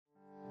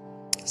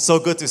So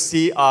good to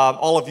see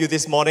all of you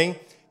this morning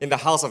in the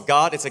house of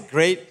God. It's a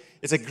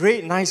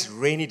great, nice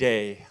rainy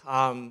day.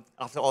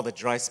 After all the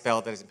dry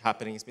spell that has been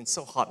happening, it's been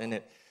so hot in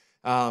it.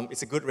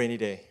 It's a good rainy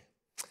day.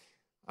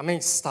 I'm going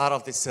to start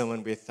off this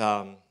sermon with,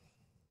 can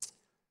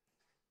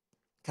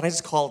I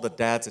just call the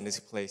dads in this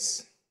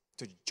place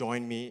to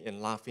join me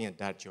in laughing at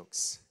dad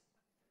jokes?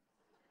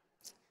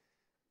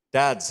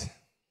 Dads,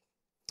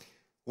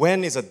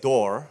 when is a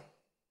door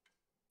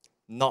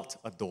not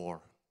a door?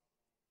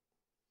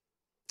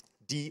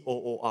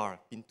 D-O-O-R,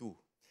 pintu.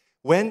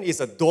 When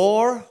is a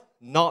door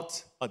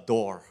not a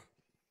door?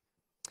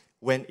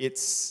 When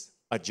it's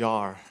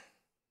ajar.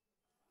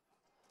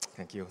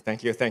 Thank you.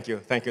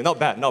 Not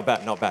bad.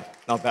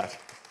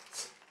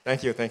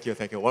 Thank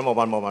you.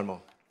 One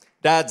more.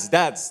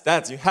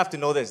 Dads, you have to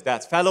know this,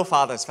 dads. Fellow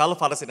fathers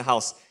in the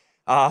house.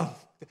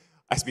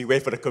 As we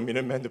wait for the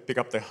communion men to pick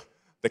up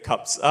the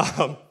cups.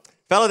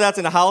 Fellow dads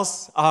in the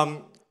house,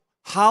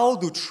 how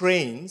do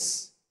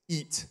trains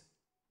eat?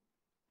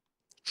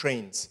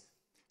 Trains.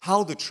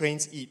 How do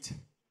trains eat?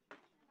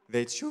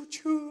 They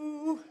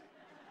choo-choo.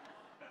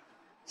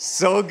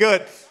 So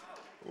good.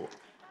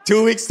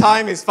 2 weeks'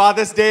 time is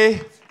Father's Day.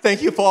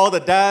 Thank you for all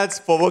the dads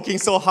for working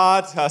so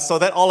hard so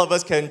that all of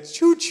us can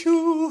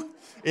choo-choo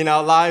in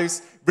our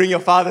lives. Bring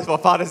your fathers for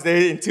Father's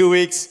Day in 2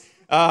 weeks.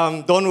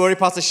 Don't worry,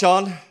 Pastor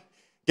Sean.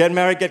 Get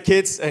married, get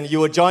kids, and you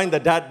will join the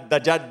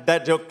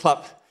dad joke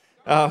club.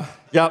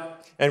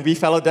 Yep. And we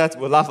fellow dads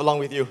will laugh along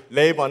with you.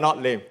 Lame or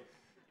not lame.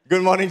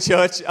 Good morning,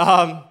 church.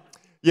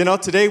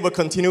 Today we're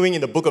continuing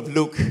in the book of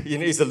Luke.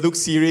 It's a Luke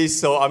series,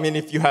 so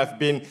if you have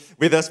been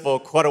with us for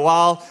quite a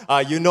while,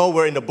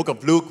 we're in the book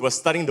of Luke. We're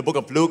studying the book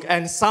of Luke,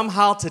 and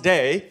somehow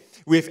today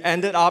we've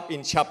ended up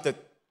in chapter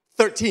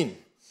 13.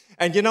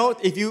 And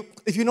if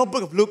you know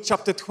book of Luke,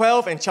 chapter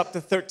 12 and chapter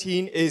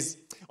 13 is,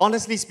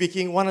 honestly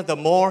speaking, one of the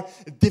more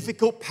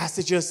difficult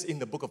passages in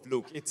the book of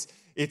Luke.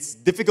 It's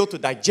difficult to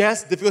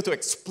digest, difficult to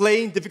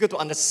explain, difficult to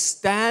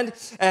understand,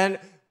 and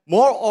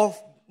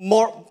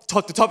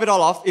to top it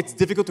all off, it's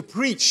difficult to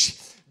preach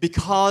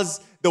because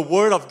the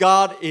Word of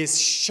God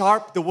is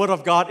sharp, the Word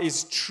of God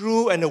is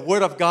true, and the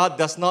Word of God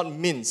does not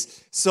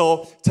mince.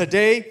 So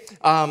today,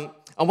 I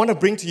want to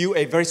bring to you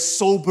a very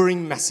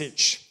sobering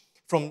message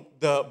from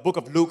the book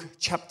of Luke,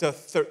 chapter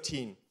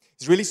 13.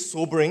 It's really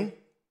sobering,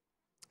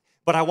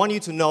 but I want you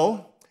to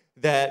know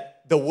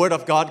that the Word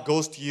of God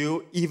goes to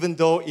you, even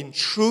though in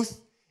truth,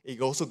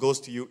 it also goes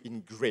to you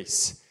in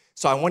grace.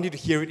 So I want you to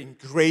hear it in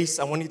grace.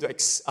 I want you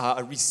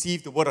to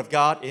receive the Word of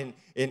God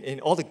in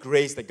all the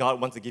grace that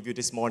God wants to give you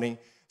this morning.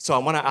 So I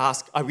want to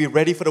ask, are we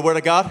ready for the Word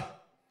of God?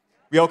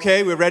 We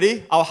okay? We're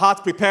ready? Our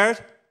hearts prepared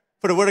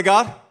for the Word of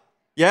God?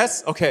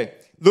 Yes? Okay.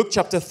 Luke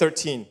chapter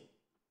 13.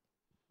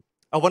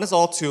 I want us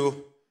all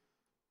to,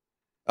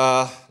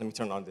 let me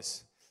turn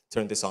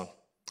this on.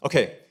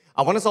 Okay.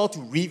 I want us all to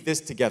read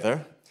this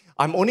together.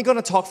 I'm only going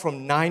to talk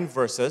from 9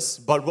 verses,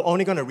 but we're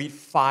only going to read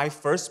 5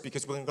 first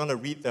because we're going to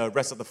read the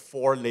rest of the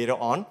 4 later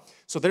on.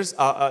 So there's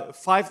 5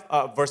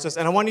 verses,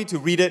 and I want you to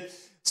read it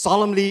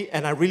solemnly,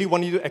 and I really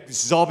want you to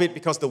absorb it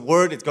because the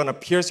word is going to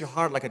pierce your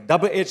heart like a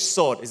double-edged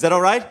sword. Is that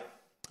all right?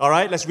 All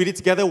right, let's read it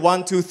together.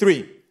 1, 2,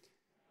 3.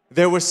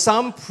 There were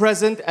some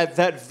present at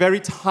that very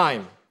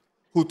time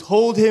who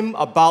told him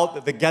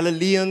about the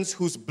Galileans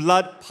whose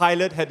blood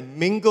Pilate had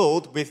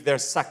mingled with their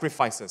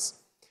sacrifices.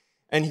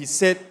 And he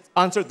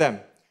answered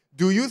them,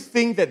 "Do you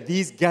think that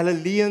these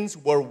Galileans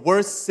were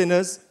worse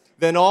sinners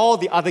than all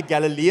the other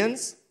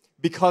Galileans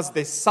because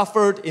they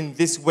suffered in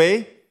this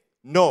way?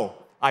 No,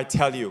 I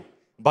tell you.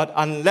 But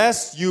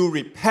unless you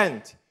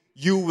repent,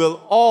 you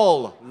will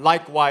all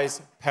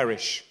likewise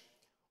perish.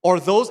 Or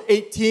those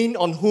 18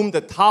 on whom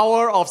the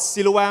tower of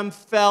Siloam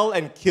fell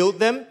and killed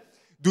them,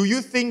 do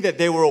you think that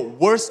they were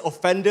worse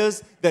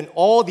offenders than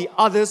all the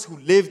others who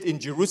lived in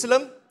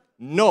Jerusalem?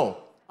 No,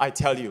 I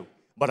tell you.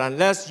 But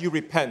unless you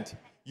repent,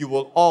 you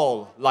will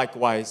all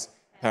likewise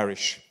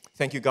perish."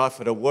 Thank you, God,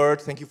 for the word.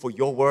 Thank you for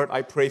your word.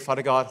 I pray,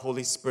 Father God,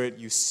 Holy Spirit,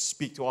 you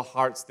speak to our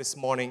hearts this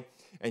morning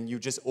and you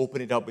just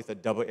open it up with a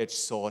double-edged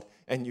sword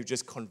and you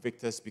just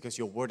convict us because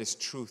your word is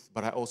truth,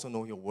 but I also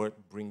know your word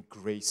brings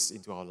grace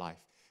into our life.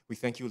 We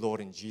thank you,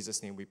 Lord. In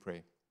Jesus' name we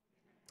pray.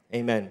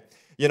 Amen.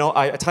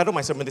 I titled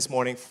my sermon this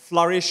morning,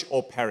 Flourish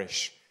or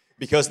Perish,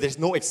 because there's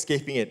no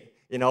escaping it.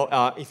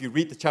 If you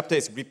read the chapter,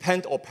 it's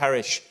repent or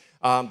perish.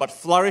 But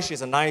flourish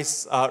is a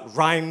nice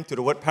rhyme to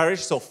the word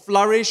perish. So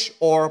flourish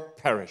or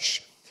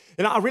perish.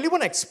 I really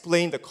want to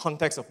explain the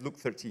context of Luke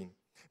 13.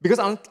 Because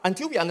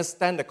until we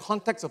understand the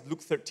context of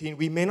Luke 13,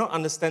 we may not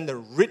understand the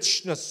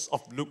richness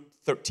of Luke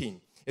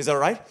 13. Is that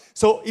right?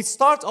 So it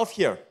starts off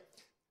here.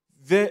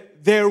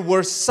 There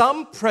were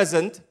some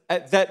present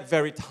at that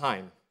very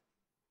time.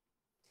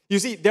 You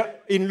see,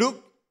 in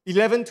Luke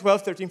 11,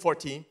 12, 13,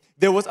 14,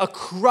 there was a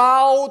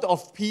crowd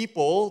of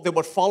people that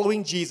were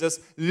following Jesus,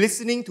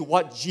 listening to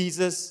what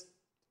Jesus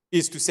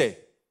is to say.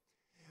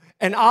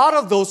 And out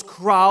of those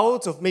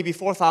crowds of maybe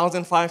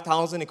 4,000,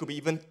 5,000, it could be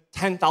even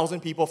 10,000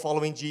 people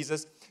following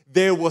Jesus,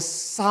 there was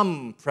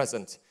some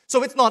present.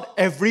 So it's not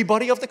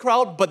everybody of the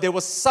crowd, but there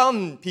were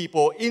some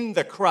people in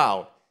the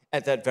crowd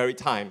at that very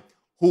time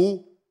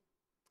who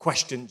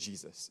questioned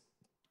Jesus.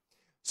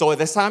 So at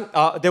this time,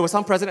 there was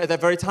some present at that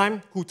very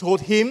time who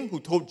told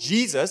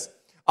Jesus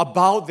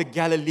about the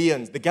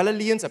Galileans. The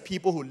Galileans are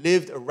people who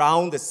lived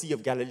around the Sea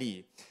of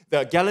Galilee.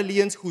 The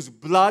Galileans whose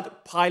blood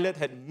Pilate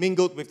had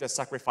mingled with their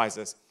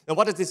sacrifices. Now,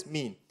 what does this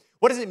mean?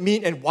 What does it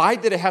mean, and why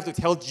did they have to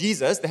tell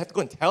Jesus? They had to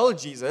go and tell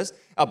Jesus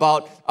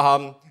about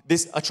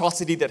this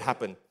atrocity that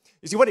happened.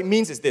 You see, what it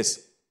means is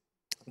this.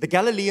 The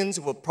Galileans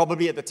were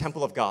probably at the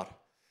temple of God.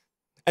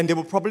 And they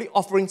were probably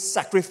offering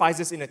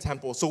sacrifices in the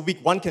temple. So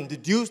one can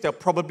deduce they're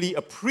probably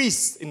a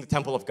priest in the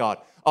temple of God,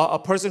 a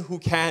person who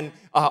can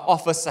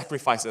offer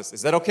sacrifices.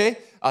 Is that okay?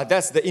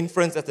 That's the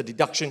inference, that's the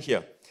deduction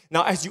here.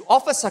 Now, as you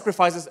offer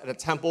sacrifices at a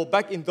temple,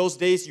 back in those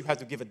days, you have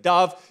to give a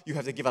dove, you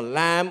have to give a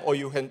lamb, or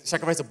you can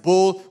sacrifice a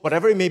bull,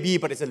 whatever it may be,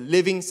 but it's a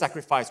living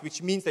sacrifice,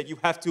 which means that you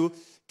have to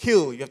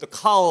kill, you have to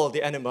cull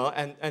the animal,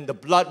 and the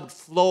blood would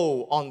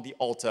flow on the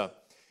altar.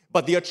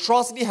 But the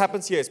atrocity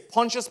happens here is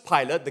Pontius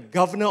Pilate, the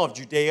governor of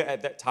Judea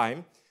at that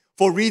time,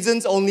 for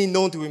reasons only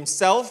known to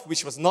himself,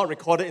 which was not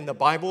recorded in the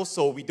Bible,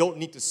 so we don't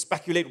need to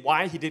speculate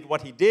why he did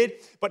what he did.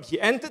 But he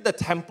entered the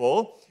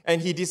temple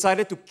and he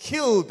decided to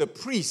kill the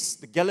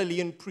priest, the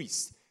Galilean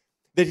priest.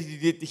 That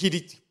he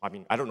did. I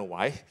mean, I don't know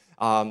why.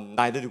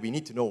 Neither do we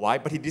need to know why.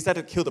 But he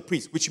decided to kill the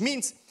priest, which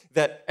means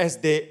that as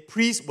the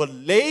priests were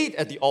laid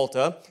at the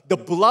altar, the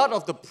blood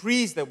of the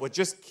priests that were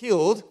just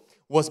killed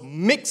was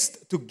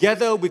mixed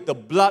together with the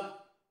blood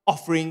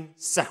offering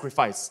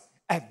sacrifice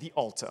at the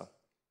altar.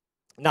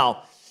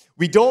 Now,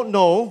 we don't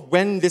know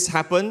when this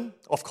happened.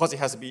 Of course, it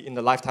has to be in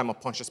the lifetime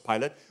of Pontius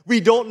Pilate. We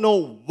don't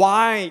know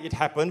why it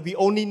happened. We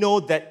only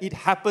know that it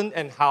happened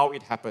and how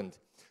it happened.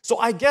 So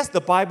I guess the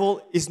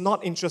Bible is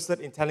not interested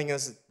in telling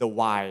us the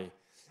why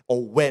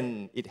or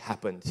when it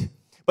happened.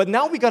 But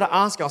now we got to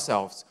ask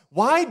ourselves,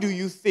 why do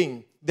you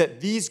think that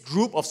these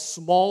group of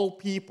small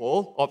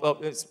people,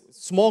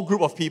 small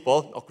group of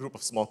people, or group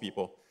of small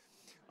people,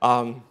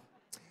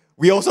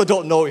 we also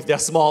don't know if they're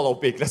small or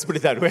big, let's put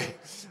it that way.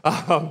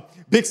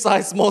 Big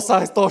size, small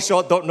size, tall,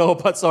 short, don't know,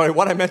 but sorry,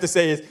 what I meant to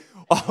say is,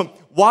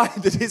 why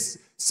did this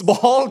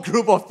small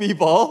group of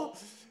people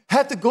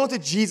have to go to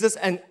Jesus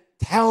and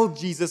tell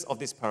Jesus of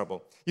this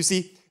parable? You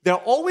see, there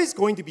are always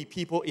going to be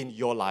people in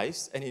your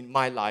lives and in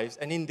my lives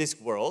and in this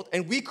world,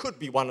 and we could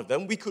be one of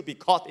them, we could be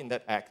caught in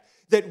that act,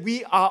 that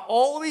we are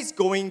always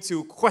going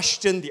to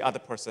question the other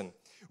person.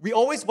 We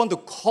always want to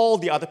call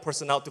the other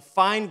person out to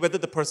find whether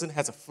the person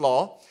has a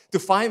flaw, to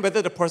find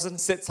whether the person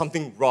said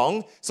something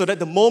wrong, so that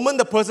the moment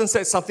the person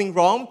says something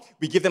wrong,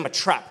 we give them a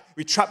trap.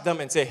 We trap them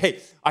and say,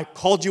 hey, I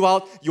called you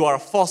out, you are a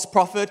false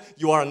prophet,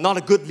 you are not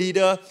a good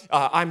leader,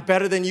 I'm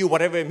better than you,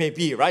 whatever it may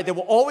be, right? There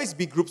will always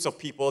be groups of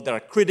people that are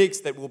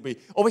critics that will be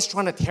always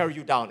trying to tear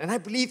you down. And I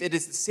believe it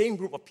is the same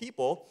group of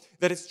people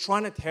that is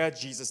trying to tear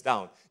Jesus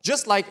down.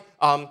 Just like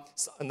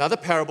another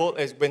parable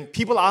is when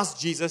people ask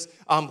Jesus,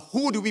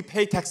 who do we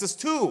pay taxes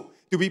to?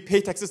 Do we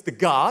pay taxes to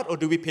God or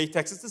do we pay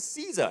taxes to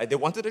Caesar? And they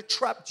wanted to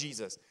trap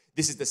Jesus.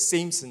 This is the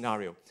same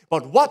scenario.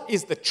 But what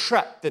is the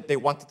trap that they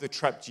wanted to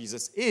trap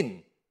Jesus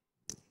in?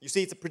 You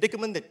see, it's a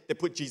predicament that they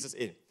put Jesus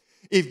in.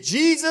 If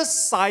Jesus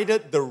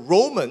sided the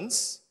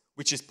Romans,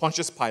 which is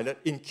Pontius Pilate,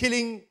 in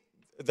killing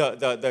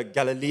the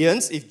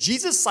Galileans, if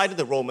Jesus sided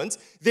the Romans,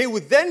 they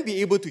would then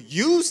be able to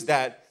use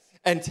that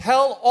and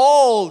tell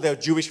all their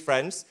Jewish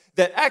friends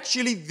that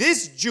actually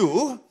this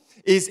Jew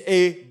is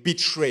a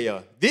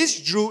betrayer. This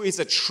Jew is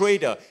a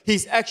traitor.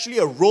 He's actually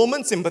a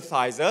Roman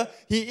sympathizer.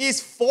 He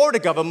is for the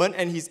government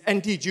and he's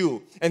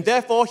anti-Jew. And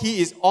therefore, he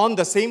is on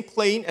the same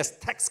plane as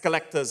tax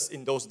collectors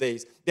in those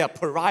days. They are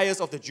pariahs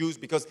of the Jews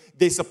because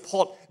they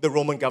support the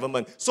Roman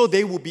government. So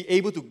they will be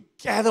able to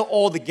gather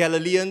all the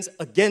Galileans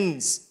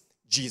against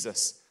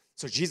Jesus.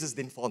 So Jesus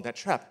didn't fall in that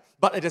trap.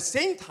 But at the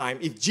same time,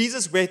 if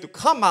Jesus were to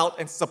come out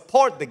and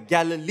support the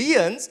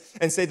Galileans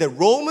and say the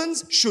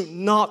Romans should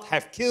not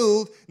have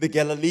killed the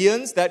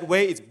Galileans, that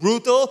way it's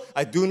brutal,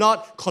 I do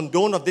not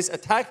condone of this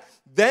attack,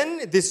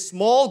 then this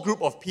small group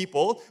of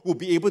people will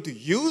be able to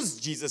use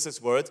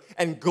Jesus' words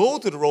and go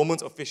to the Roman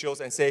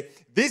officials and say,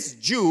 this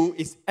Jew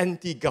is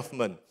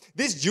anti-government.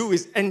 This Jew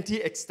is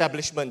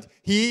anti-establishment.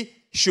 He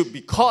should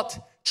be caught,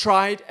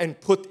 tried, and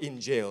put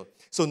in jail.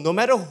 So no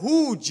matter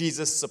who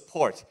Jesus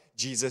supports,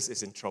 Jesus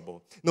is in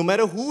trouble. No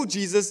matter who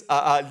Jesus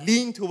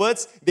lean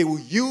towards, they will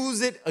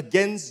use it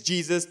against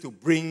Jesus to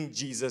bring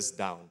Jesus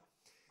down.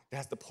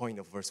 That's the point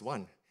of verse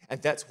 1.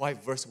 And that's why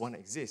verse 1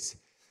 exists.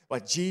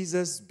 But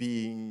Jesus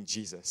being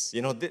Jesus.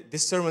 You know,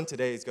 this sermon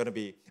today is going to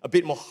be a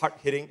bit more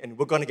hard-hitting, and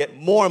we're going to get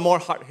more and more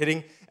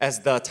hard-hitting as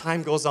the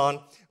time goes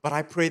on. But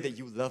I pray that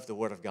you love the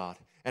Word of God.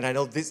 And I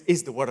know this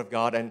is the Word of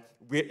God, and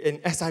in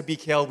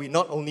SIBKL, we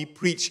not only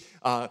preach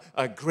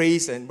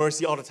grace and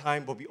mercy all the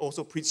time, but we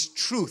also preach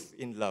truth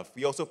in love.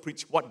 We also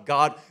preach what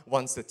God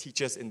wants to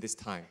teach us in this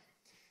time.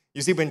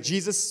 You see, when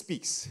Jesus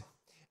speaks,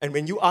 and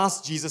when you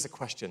ask Jesus a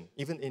question,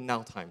 even in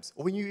now times,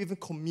 or when you even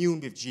commune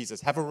with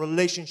Jesus, have a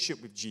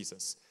relationship with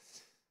Jesus,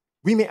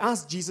 we may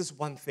ask Jesus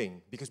one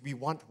thing, because we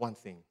want one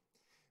thing,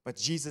 but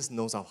Jesus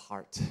knows our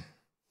heart.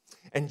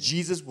 And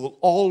Jesus will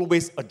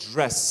always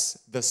address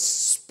the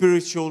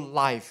spiritual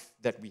life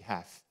that we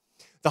have.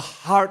 The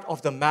heart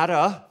of the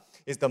matter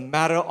is the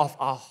matter of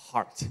our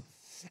heart.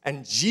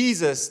 And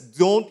Jesus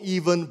don't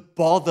even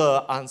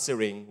bother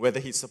answering whether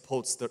he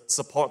supports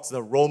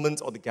the Romans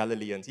or the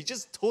Galileans. He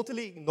just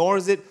totally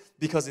ignores it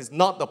because it's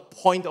not the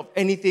point of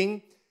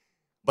anything.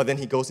 But then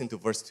he goes into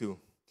verse 2.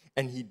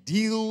 And he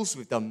deals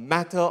with the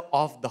matter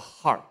of the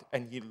heart.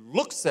 And he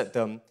looks at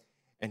them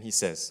and he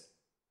says,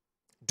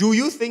 do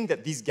you think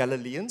that these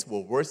Galileans were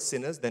worse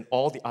sinners than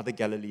all the other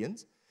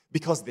Galileans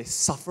because they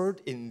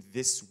suffered in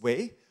this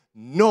way?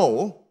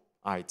 No,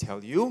 I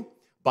tell you.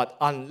 But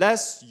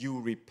unless you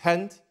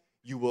repent,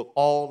 you will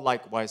all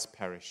likewise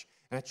perish.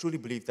 And I truly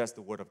believe that's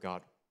the word of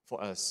God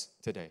for us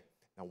today.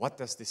 Now, what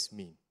does this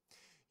mean?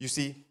 You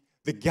see,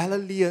 the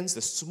Galileans,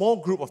 the small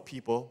group of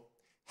people,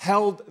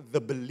 held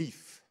the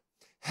belief,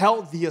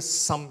 held the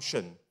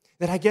assumption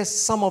that I guess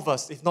some of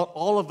us, if not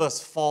all of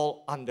us,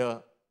 fall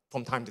under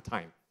from time to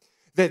time.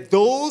 That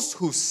those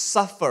who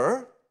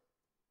suffer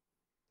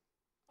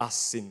are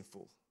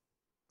sinful.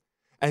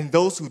 And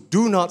those who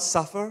do not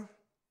suffer,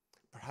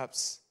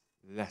 perhaps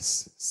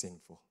less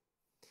sinful.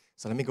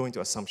 So let me go into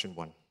assumption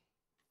 1.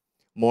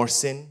 More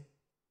sin,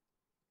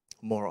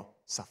 more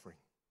suffering.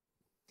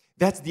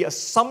 That's the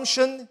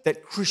assumption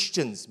that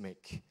Christians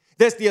make.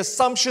 That's the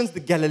assumptions the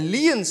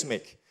Galileans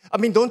make. I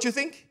mean, don't you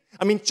think?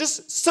 I mean,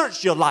 just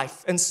search your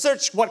life and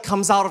search what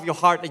comes out of your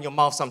heart and your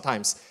mouth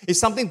sometimes. If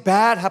something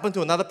bad happened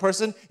to another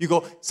person, you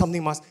go,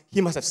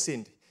 he must have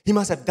sinned. He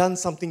must have done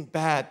something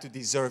bad to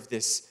deserve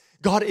this.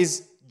 God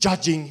is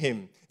judging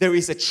him. There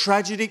is a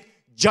tragic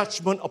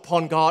judgment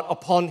upon God,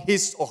 upon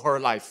his or her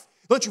life.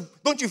 Don't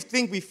you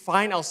think we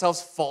find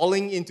ourselves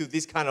falling into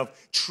this kind of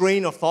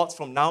train of thoughts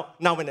from now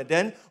and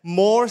then?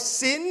 More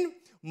sin,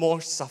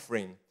 more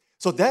suffering.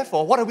 So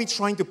therefore, what are we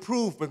trying to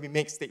prove when we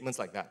make statements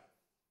like that?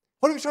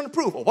 What are we trying to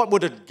prove? Or what were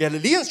the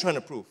Galileans trying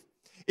to prove?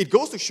 It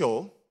goes to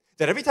show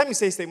that every time you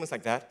say statements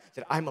like that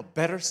I'm a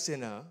better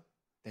sinner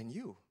than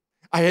you.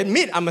 I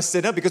admit I'm a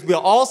sinner because we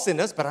are all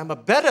sinners, but I'm a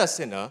better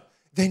sinner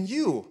than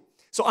you.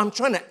 So I'm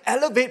trying to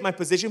elevate my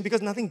position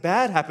because nothing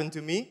bad happened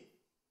to me.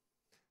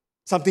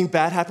 Something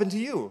bad happened to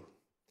you.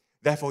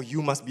 Therefore,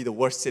 you must be the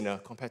worst sinner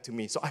compared to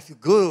me. So I feel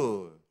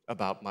good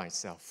about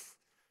myself.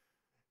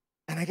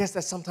 And I guess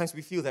that sometimes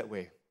we feel that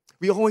way.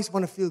 We always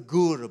want to feel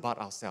good about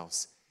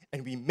ourselves.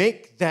 And we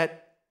make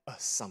that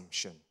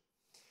assumption.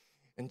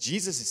 And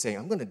Jesus is saying,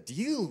 I'm going to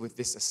deal with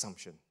this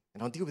assumption.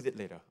 And I'll deal with it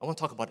later. I want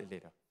to talk about it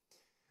later.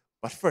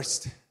 But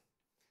first,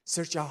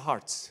 search our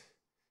hearts.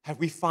 Have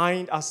we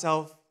find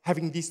ourselves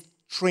having this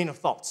train of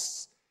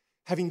thoughts,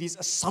 having these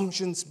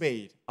assumptions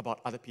made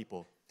about other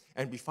people?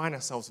 And we find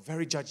ourselves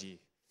very judgy,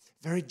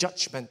 very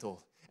judgmental.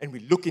 And we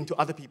look into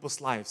other people's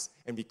lives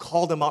and we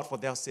call them out for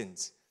their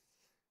sins.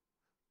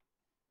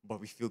 But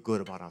we feel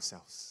good about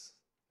ourselves.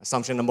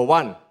 Assumption number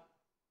 1.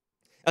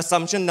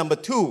 Assumption number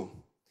 2,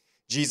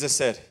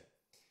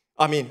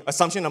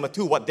 assumption number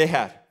 2, what they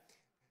had.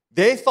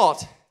 They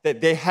thought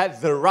that they had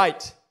the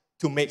right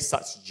to make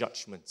such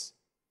judgments.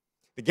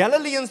 The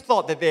Galileans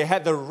thought that they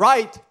had the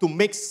right to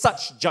make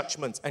such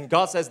judgments. And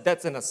God says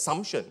that's an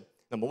assumption.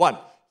 Number 1,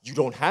 you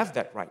don't have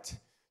that right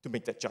to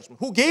make that judgment.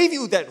 Who gave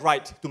you that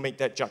right to make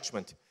that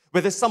judgment?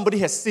 Whether somebody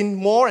has sinned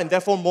more and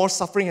therefore more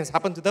suffering has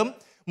happened to them,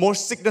 more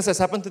sickness has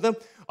happened to them,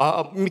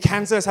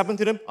 cancer has happened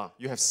to them,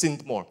 you have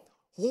sinned more.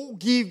 Who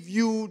gave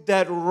you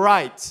that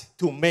right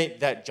to make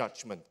that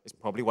judgment? Is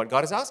probably what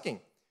God is asking.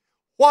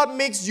 What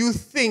makes you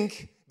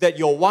think that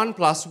your 1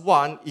 +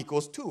 1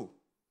 = 2?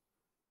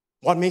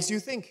 What makes you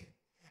think?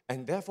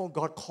 And therefore,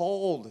 God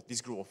called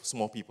this group of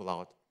small people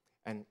out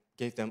and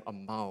gave them a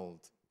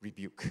mild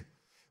rebuke.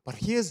 But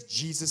here's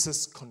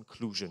Jesus'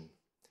 conclusion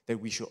that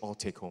we should all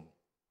take home.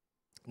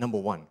 Number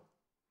 1,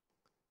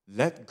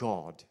 let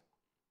God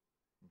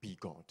be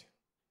God.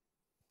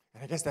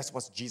 And I guess that's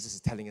what Jesus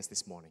is telling us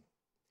this morning.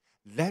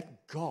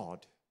 Let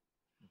God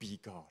be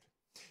God.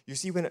 You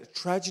see, when a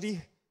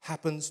tragedy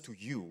happens to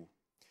you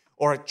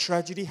or a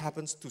tragedy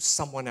happens to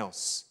someone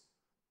else,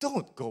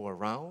 don't go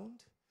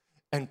around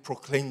and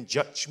proclaim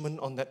judgment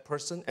on that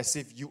person as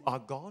if you are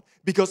God,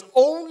 because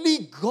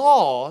only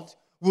God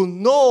will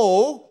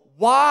know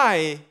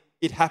why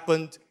it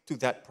happened to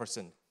that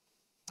person.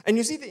 And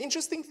you see, the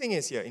interesting thing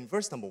is here in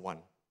verse number 1,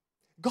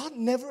 God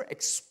never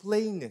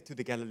explained to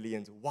the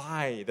Galileans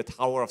why the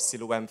Tower of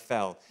Siloam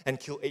fell and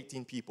killed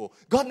 18 people.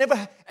 God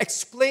never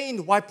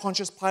explained why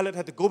Pontius Pilate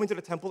had to go into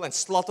the temple and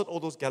slaughtered all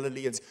those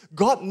Galileans.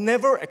 God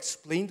never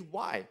explained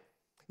why.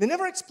 They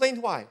never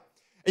explained why.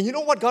 And you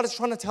know what God is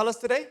trying to tell us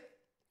today?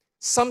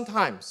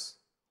 Sometimes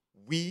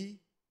we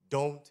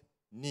don't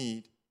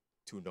need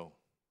to know.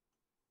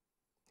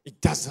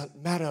 It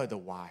doesn't matter the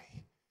why,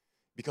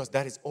 because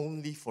that is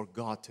only for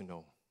God to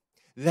know.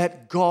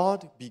 Let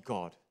God be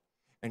God.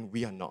 And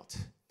we are not.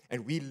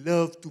 And we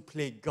love to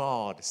play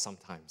God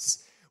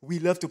sometimes. We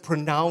love to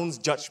pronounce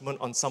judgment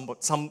on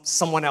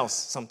someone else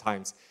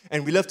sometimes.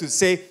 And we love to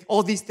say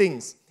all these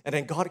things. And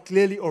then God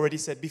clearly already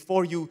said,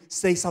 before you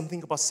say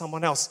something about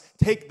someone else,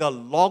 take the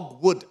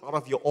logwood out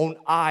of your own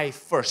eye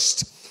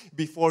first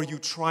before you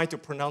try to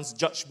pronounce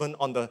judgment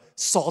on the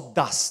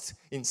sawdust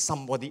in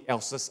somebody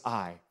else's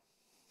eye.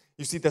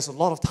 You see, there's a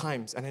lot of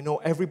times, and I know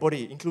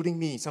everybody, including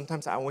me,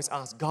 sometimes I always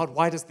ask, God,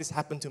 why does this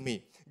happen to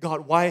me?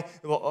 God, why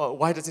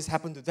does this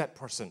happen to that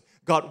person?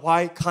 God,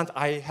 why can't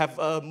I have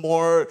a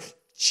more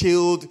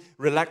chilled,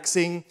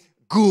 relaxing,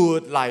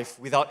 good life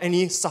without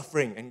any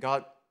suffering? And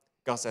God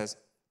says,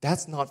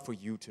 that's not for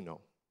you to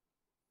know.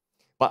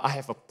 But I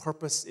have a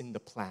purpose in the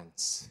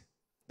plans.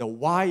 The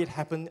why it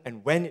happened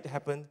and when it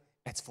happened,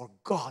 it's for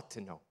God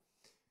to know.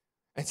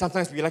 And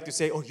sometimes we like to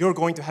say, oh, you're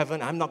going to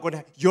heaven, I'm not going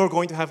to, you're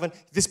going to heaven,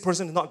 this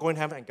person is not going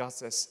to heaven. And God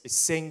is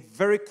saying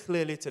very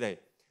clearly today,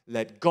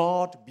 let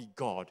God be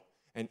God,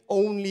 and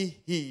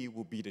only He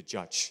will be the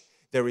judge.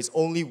 There is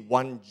only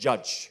one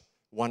judge,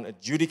 one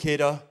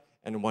adjudicator,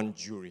 and one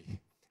jury.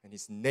 And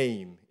His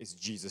name is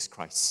Jesus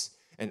Christ.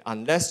 And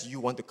unless you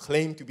want to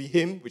claim to be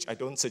Him, which I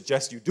don't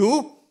suggest you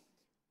do,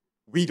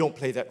 we don't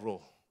play that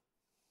role.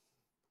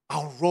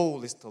 Our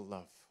role is to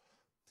love.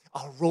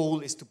 Our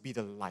role is to be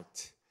the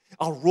light.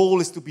 Our role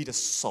is to be the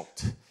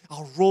salt.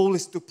 Our role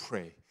is to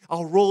pray.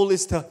 Our role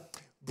is to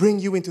bring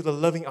you into the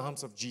loving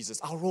arms of Jesus.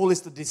 Our role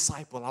is to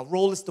disciple. Our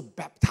role is to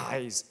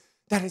baptize.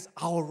 That is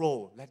our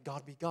role. Let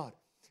God be God.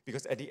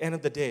 Because at the end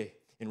of the day,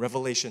 in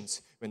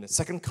Revelations, when the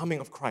second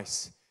coming of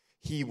Christ,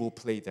 He will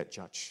play that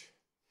judge.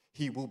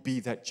 He will be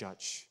that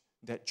judge,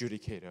 that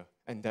judicator,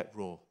 and that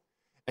role.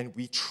 And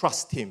we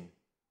trust Him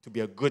to be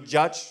a good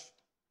judge,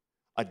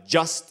 a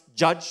just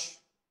judge,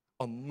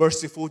 a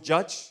merciful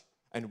judge,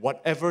 and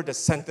whatever the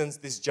sentence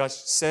this judge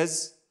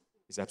says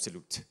is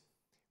absolute.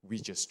 We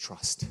just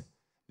trust.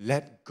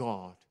 Let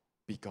God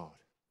be God.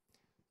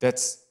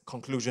 That's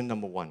conclusion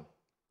number 1.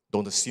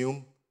 Don't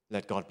assume,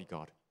 let God be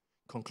God.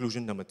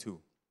 Conclusion number 2.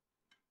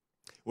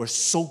 We're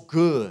so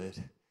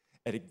good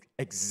at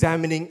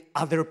examining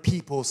other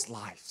people's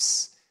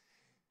lives.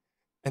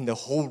 And the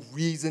whole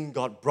reason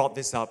God brought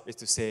this up is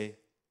to say,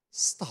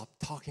 stop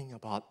talking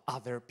about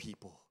other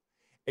people.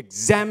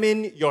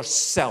 Examine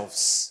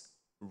yourselves.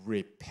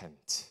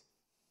 Repent.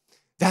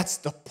 That's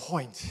the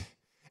point.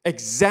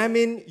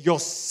 Examine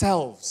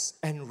yourselves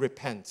and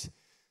repent.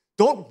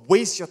 Don't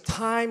waste your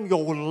time,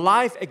 your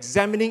life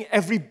examining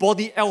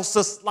everybody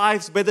else's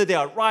lives, whether they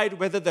are right,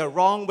 whether they're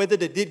wrong, whether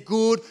they did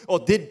good or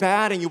did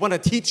bad, and you want to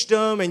teach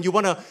them, and you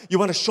want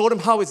to show them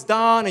how it's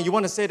done, and you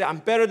want to say that I'm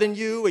better than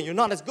you, and you're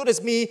not as good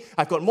as me,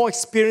 I've got more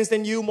experience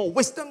than you, more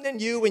wisdom than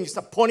you, and you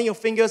start pointing your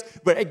fingers.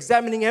 We're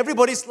examining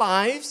everybody's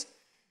lives.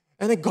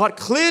 And then God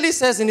clearly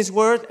says in His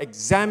Word,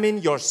 examine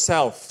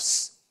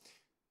yourselves.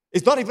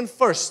 It's not even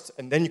first,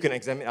 and then you can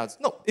examine others.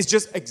 No, it's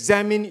just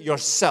examine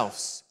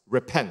yourselves.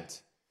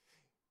 Repent.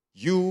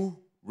 You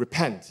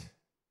repent,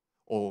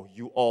 or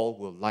you all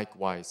will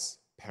likewise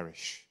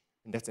perish.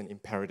 And that's an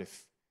imperative.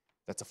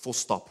 That's a full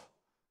stop.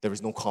 There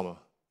is no comma.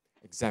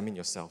 Examine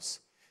yourselves.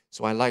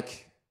 So I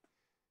like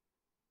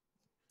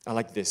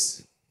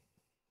this.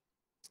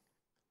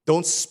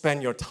 Don't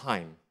spend your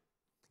time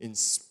in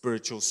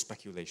spiritual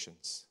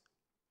speculations.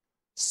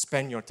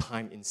 Spend your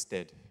time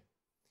instead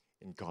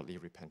in godly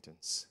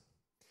repentance.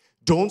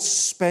 Don't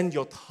spend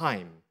your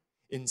time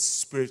in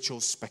spiritual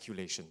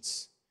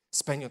speculations.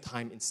 Spend your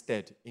time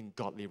instead in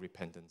godly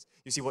repentance.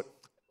 You see what?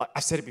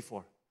 I've said it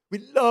before. We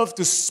love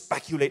to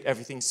speculate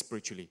everything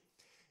spiritually.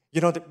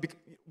 You know,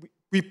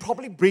 we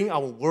probably bring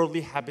our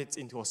worldly habits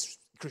into our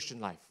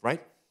Christian life,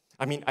 right?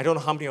 I mean, I don't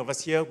know how many of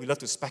us here, we love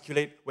to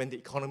speculate when the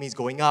economy is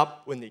going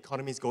up, when the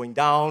economy is going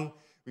down.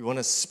 We want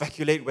to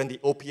speculate when the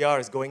OPR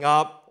is going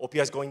up,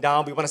 OPR is going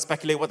down. We want to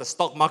speculate what the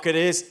stock market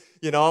is.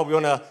 You know, we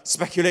want to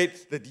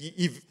speculate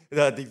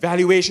the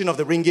valuation of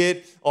the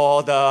ringgit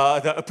or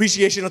the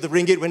appreciation of the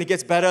ringgit. When it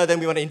gets better,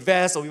 then we want to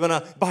invest, or we want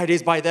to buy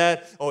this, buy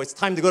that. Or it's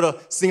time to go to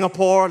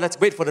Singapore. Let's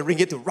wait for the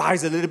ringgit to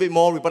rise a little bit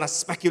more. We want to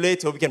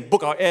speculate so we can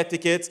book our air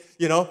tickets.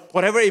 You know,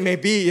 whatever it may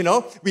be, you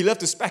know. We love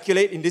to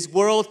speculate in this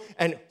world,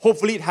 and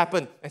hopefully it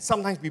happens. And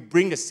sometimes we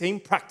bring the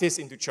same practice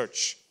into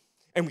church.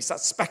 And we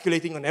start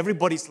speculating on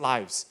everybody's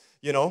lives,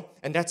 you know.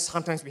 And that's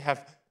sometimes we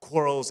have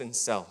quarrels in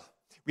cell.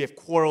 We have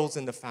quarrels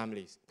in the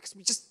families. Because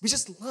we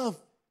just love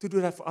to do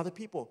that for other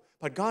people.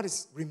 But God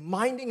is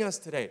reminding us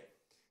today,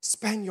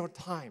 spend your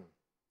time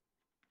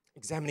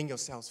examining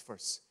yourselves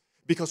first.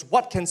 Because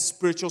what can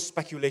spiritual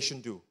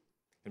speculation do?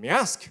 Let me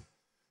ask,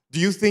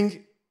 do you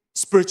think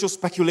spiritual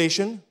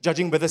speculation,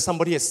 judging whether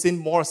somebody has sinned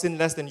more or sinned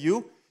less than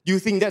you, do you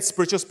think that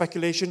spiritual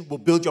speculation will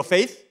build your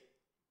faith?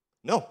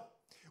 No.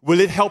 Will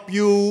it help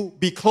you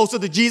be closer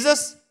to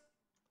Jesus?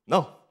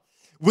 No.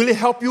 Will it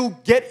help you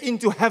get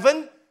into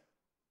heaven?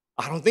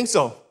 I don't think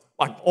so.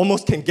 I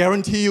almost can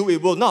guarantee you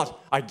it will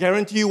not. I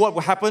guarantee you what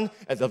will happen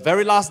at the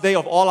very last day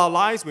of all our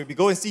lives when we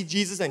go and see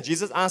Jesus and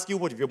Jesus asks you,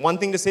 what if you have one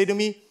thing to say to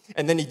me?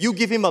 And then if you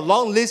give Him a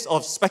long list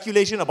of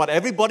speculation about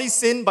everybody's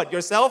sin but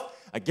yourself,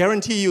 I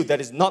guarantee you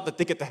that is not the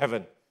ticket to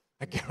heaven.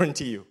 I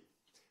guarantee you.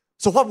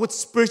 So what would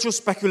spiritual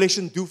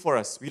speculation do for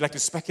us? We like to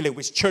speculate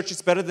which church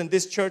is better than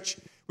this church,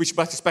 which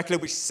like to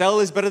speculate which cell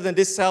is better than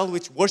this cell,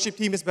 which worship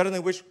team is better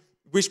than which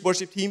which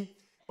worship team.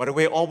 By the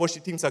way, all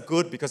worship teams are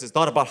good because it's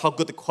not about how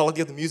good the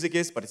quality of the music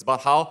is, but it's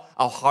about how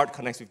our heart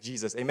connects with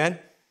Jesus. Amen?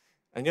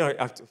 And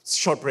after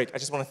short break, I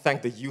just want to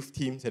thank the youth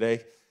team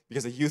today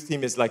because the youth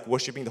team is like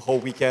worshiping the whole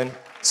weekend.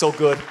 So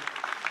good.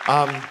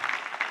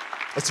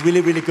 It's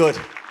really, really good.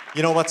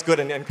 You know what's good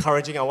and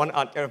encouraging? I want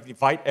to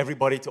invite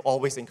everybody to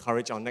always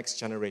encourage our next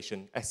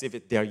generation as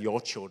if they're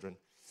your children.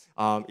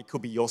 It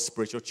could be your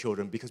spiritual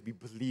children because we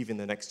believe in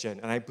the next gen.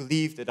 And I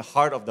believe that the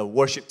heart of the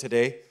worship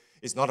today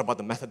is not about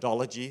the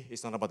methodology.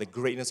 It's not about the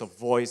greatness of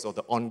voice or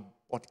the on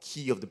or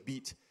key of the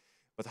beat.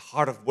 But the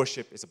heart of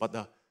worship is about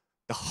the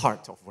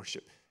heart of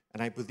worship.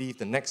 And I believe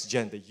the next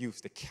gen, the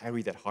youth, they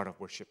carry that heart of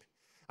worship.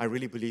 I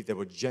really believe they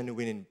were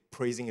genuine in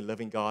praising and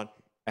loving God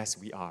as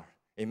we are.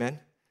 Amen?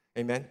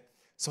 Amen?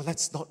 So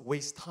let's not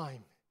waste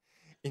time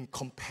in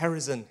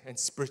comparison and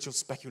spiritual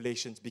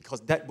speculations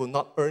because that will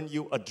not earn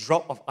you a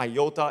drop of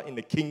iota in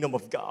the kingdom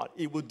of God.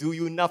 It will do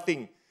you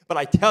nothing. But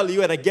I tell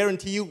you and I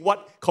guarantee you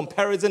what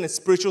comparison and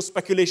spiritual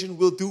speculation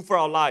will do for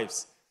our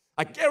lives.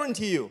 I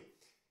guarantee you.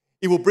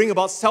 It will bring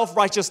about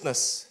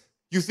self-righteousness.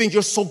 You think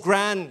you're so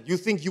grand. You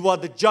think you are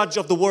the judge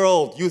of the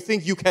world. You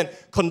think you can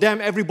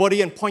condemn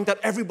everybody and point out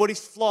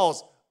everybody's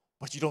flaws.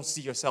 But you don't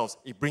see yourselves.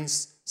 It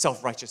brings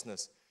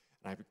self-righteousness.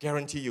 And I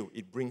guarantee you,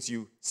 it brings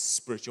you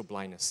spiritual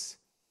blindness.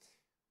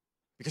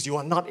 Because you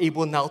are not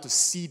able now to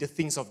see the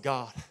things of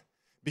God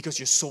because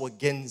you're so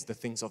against the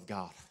things of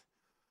God.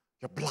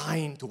 You're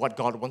blind to what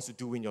God wants to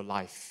do in your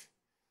life.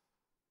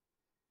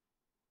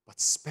 But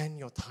spend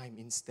your time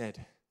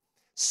instead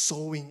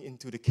sowing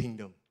into the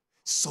kingdom,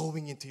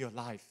 sowing into your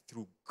life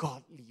through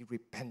godly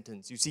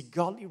repentance. You see,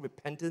 godly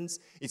repentance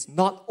is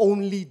not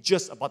only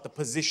just about the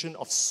position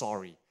of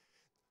sorry.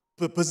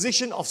 The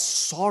position of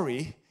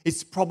sorry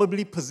is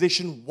probably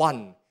position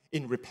 1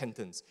 in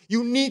repentance.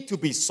 You need to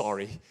be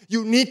sorry.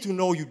 You need to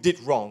know you did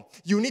wrong.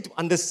 You need to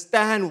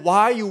understand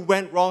why you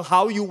went wrong,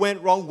 how you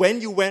went wrong,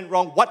 when you went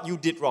wrong, what you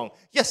did wrong.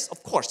 Yes,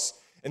 of course.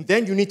 And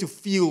then you need to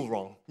feel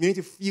wrong. You need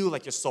to feel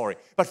like you're sorry.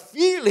 But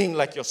feeling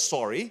like you're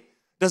sorry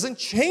doesn't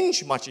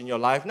change much in your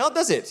life, now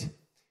does it?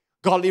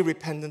 Godly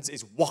repentance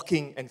is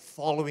walking and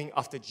following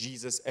after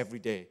Jesus every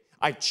day.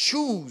 I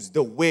choose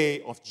the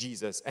way of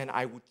Jesus and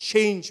I would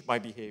change my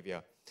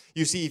behavior.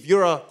 You see, if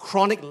you're a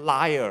chronic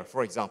liar,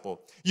 for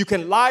example, you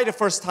can lie the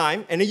first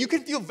time and then you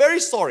can feel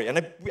very sorry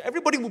and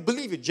everybody will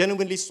believe you're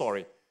genuinely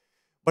sorry.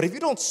 But if you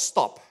don't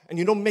stop and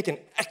you don't make an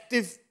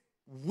active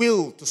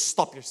will to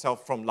stop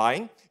yourself from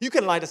lying, you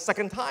can lie the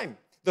second time,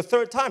 the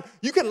third time.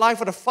 You can lie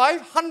for the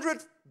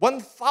 500,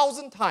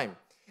 1,000th time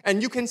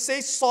and you can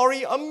say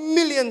sorry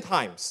 1,000,000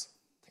 times.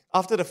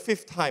 After the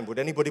 5th time, would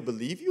anybody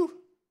believe you?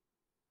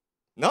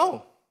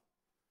 No.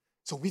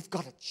 So we've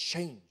got to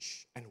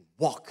change and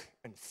walk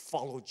and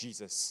follow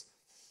Jesus.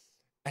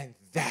 And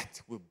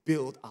that will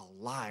build our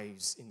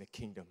lives in the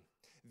kingdom.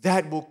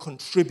 That will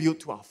contribute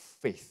to our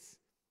faith.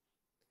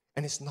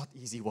 And it's not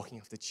easy walking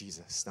after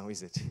Jesus, now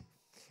is it?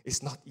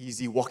 It's not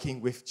easy walking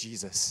with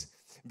Jesus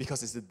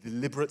because it's a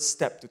deliberate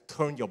step to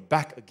turn your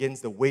back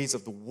against the ways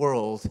of the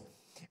world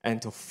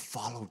and to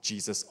follow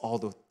Jesus all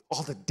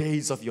the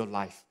days of your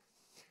life.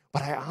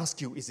 But I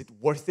ask you, is it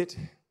worth it?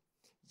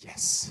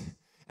 Yes.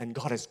 And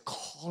God is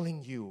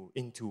calling you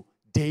into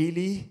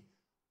daily,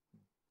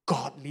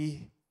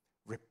 godly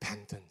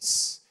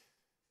repentance.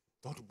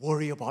 Don't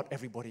worry about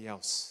everybody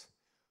else.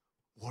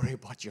 Worry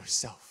about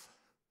yourself.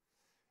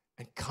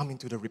 And come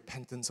into the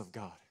repentance of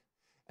God.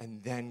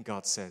 And then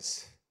God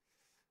says,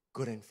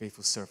 good and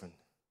faithful servant,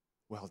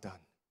 well done.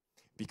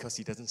 Because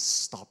He doesn't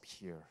stop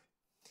here.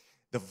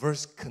 The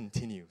verse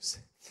continues.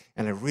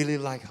 And I really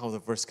like how the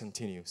verse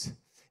continues.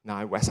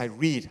 Now, as I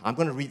read, I'm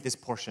going to read this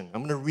portion.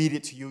 I'm going to read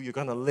it to you. You're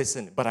going to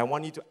listen. But I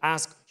want you to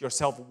ask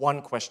yourself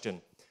one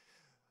question.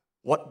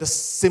 What the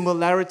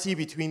similarity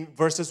between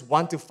verses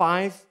 1 to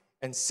 5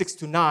 and 6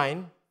 to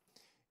 9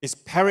 is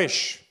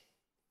perish.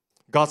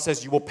 God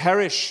says you will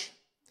perish.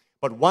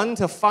 But 1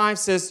 to 5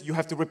 says you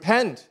have to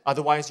repent,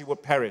 otherwise you will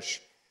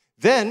perish.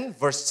 Then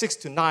verse 6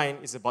 to 9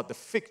 is about the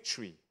fig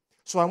tree.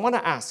 So I want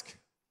to ask,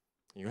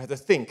 you have to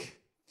think,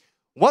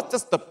 what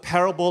does the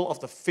parable of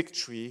the fig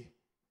tree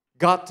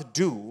got to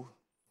do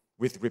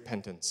with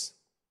repentance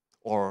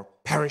or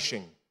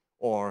perishing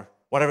or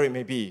whatever it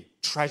may be,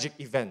 tragic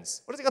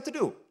events? What does it got to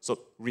do? So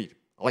read.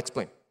 I'll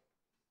explain.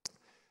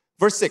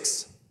 Verse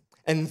 6,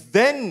 and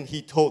then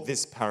He told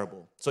this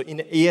parable. So in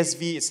the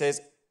ASV it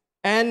says,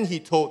 and He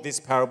told this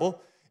parable.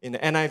 In the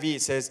NIV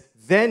it says,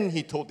 then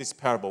He told this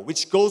parable,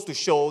 which goes to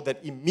show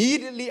that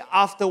immediately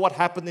after what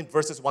happened in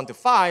verses 1 to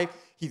 5,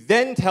 He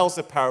then tells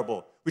a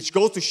parable, which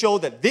goes to show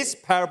that this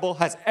parable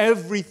has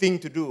everything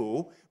to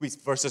do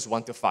with verses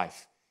 1 to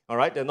 5. All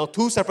right? There are no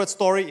two separate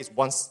stories.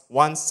 It's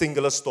one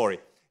singular story.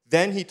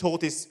 Then He told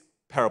this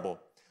parable.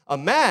 A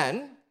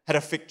man had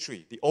a fig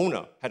tree. The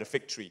owner had a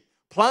fig tree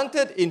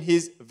planted in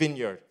his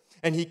vineyard.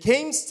 And he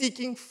came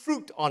seeking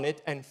fruit on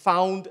it and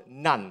found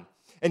none.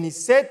 And he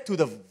said to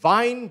the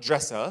vine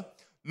dresser,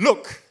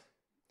 look,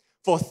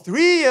 for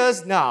 3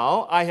 years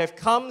now I have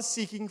come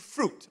seeking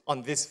fruit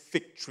on this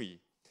fig tree,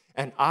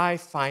 and I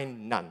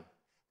find none.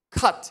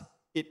 Cut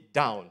it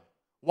down.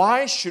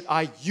 why should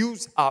I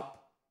use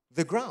up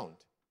the ground?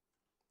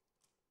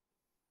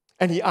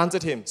 And he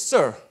answered him,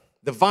 Sir,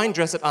 the vine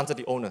dresser answered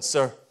the owner,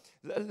 Sir,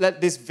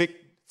 let this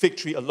fig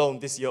tree alone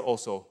this year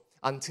also,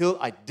 until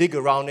I dig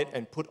around it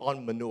and put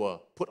on manure,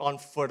 put on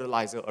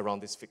fertilizer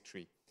around this fig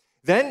tree.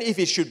 Then if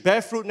it should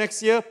bear fruit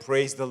next year,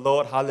 praise the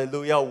Lord,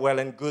 hallelujah, well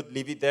and good,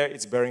 leave it there,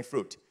 it's bearing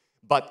fruit.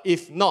 But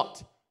if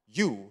not,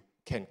 you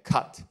can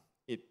cut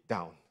it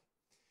down.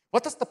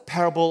 What does the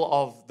parable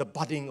of the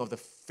budding of the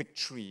fig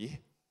tree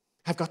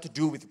have got to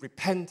do with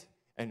repent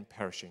and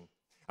perishing?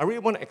 I really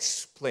want to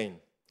explain.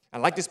 I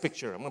like this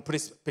picture. I'm going to put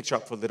this picture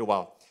up for a little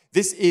while.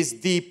 This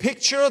is the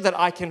picture that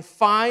I can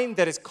find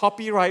that is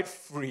copyright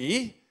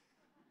free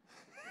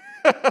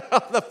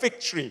of the fig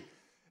tree.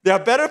 There are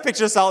better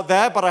pictures out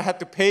there, but I had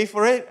to pay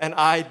for it, and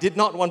I did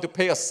not want to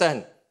pay a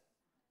cent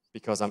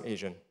because I'm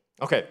Asian.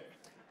 Okay.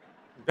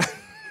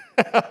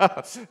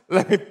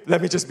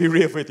 let me just be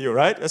real with you,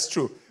 right? That's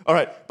true. All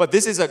right, but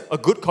this is a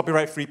good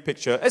copyright-free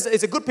picture.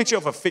 It's a good picture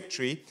of a fig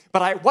tree,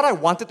 but what I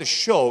wanted to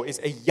show is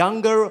a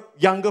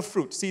younger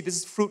fruit. See, this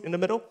is fruit in the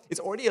middle. It's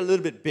already a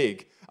little bit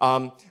big.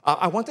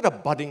 I wanted a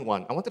budding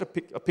one. I wanted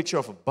a picture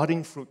of a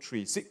budding fruit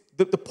tree. See,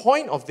 the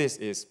point of this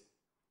is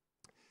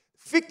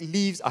fig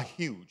leaves are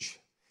huge.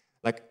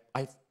 Like,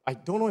 I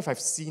don't know if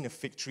I've seen a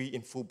fig tree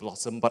in full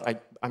blossom,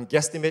 but I'm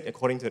guesstimate,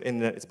 according to the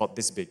internet, it's about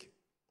this big.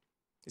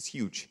 It's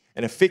huge.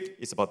 And a fig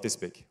is about this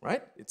big,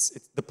 right?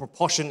 The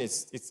proportion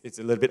is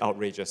a little bit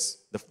outrageous.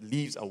 The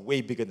leaves are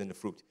way bigger than the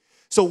fruit.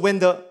 So when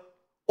the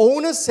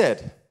owner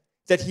said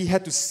that he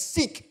had to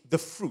seek the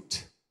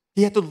fruit,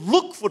 he had to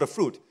look for the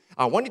fruit,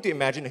 I want you to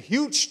imagine a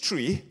huge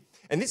tree,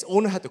 and this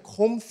owner had to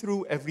comb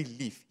through every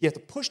leaf. He had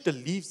to push the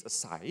leaves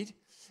aside,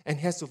 and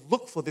he has to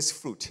look for this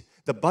fruit,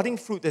 the budding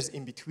fruit that's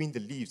in between the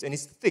leaves. And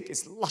it's thick,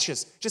 it's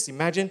luscious. Just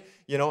imagine,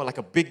 like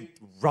a big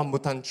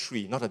rambutan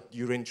tree, not a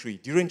durian tree.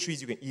 Durian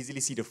trees, you can easily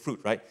see the fruit,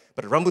 right?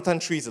 But a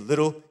rambutan tree is a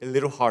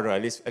little harder,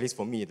 at least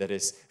for me, that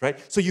is, right?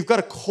 So you've got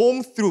to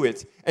comb through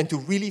it and to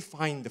really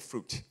find the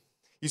fruit.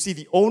 You see,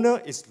 the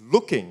owner is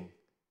looking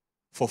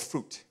for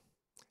fruit.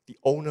 The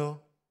owner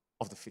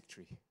of the fig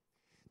tree.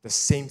 The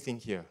same thing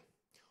here.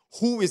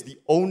 Who is the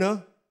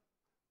owner?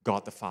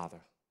 God the Father.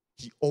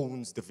 He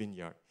owns the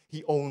vineyard.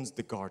 He owns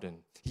the garden.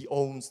 He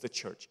owns the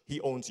church. He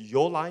owns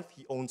your life.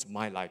 He owns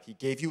my life. He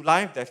gave you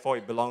life, therefore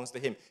it belongs to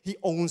Him. He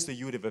owns the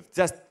universe.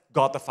 That's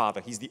God the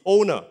Father. He's the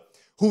owner.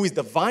 Who is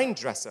the vine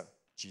dresser?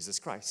 Jesus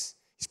Christ.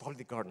 He's probably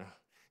the gardener.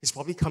 He's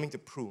probably coming to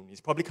prune.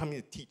 He's probably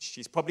coming to teach.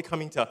 He's probably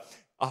coming to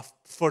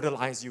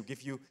fertilize you,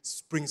 give you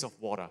springs of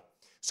water.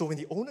 So when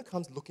the owner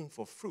comes looking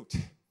for fruit,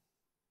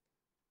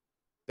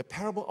 the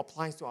parable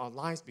applies to our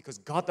lives because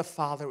God the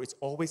Father is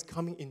always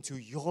coming into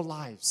your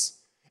lives,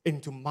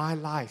 into my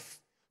life,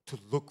 to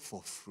look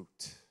for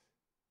fruit.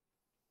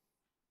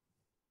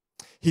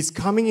 He's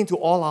coming into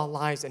all our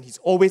lives and He's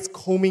always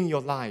combing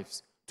your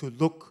lives to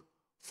look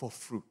for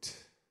fruit.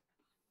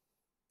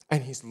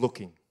 And He's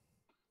looking.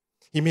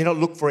 He may not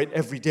look for it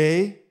every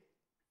day,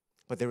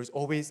 but there is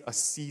always a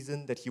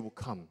season that He will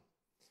come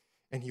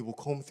and He will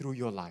comb through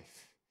your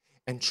life.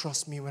 And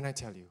trust me when I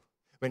tell you,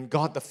 when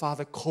God the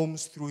Father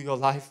combs through your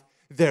life,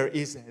 there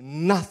is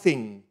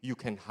nothing you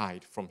can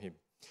hide from Him.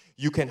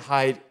 You can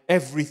hide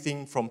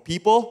everything from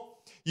people.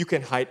 You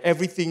can hide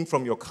everything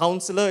from your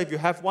counselor if you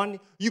have one.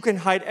 You can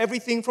hide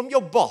everything from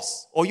your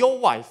boss or your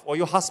wife or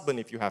your husband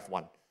if you have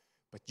one.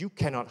 But you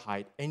cannot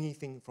hide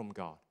anything from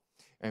God.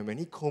 And when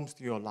He combs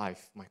through your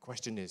life, my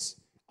question is,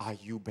 are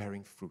you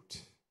bearing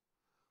fruit?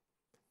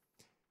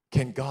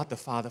 Can God the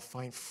Father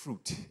find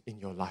fruit in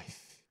your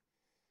life?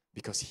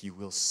 Because He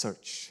will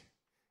search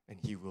and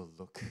He will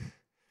look.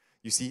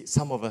 You see,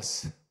 some of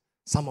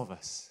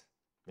us,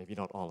 maybe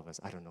not all of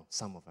us, I don't know,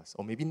 some of us,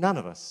 or maybe none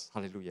of us,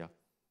 hallelujah,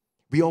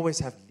 we always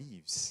have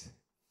leaves.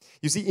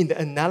 You see, in the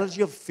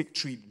analogy of fig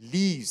tree,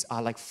 leaves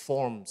are like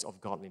forms of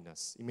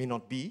godliness. It may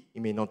not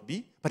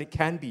be, but it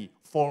can be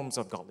forms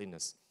of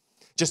godliness.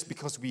 Just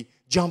because we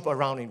jump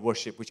around in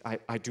worship, which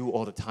I do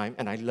all the time,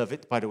 and I love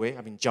it, by the way.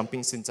 I've been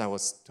jumping since I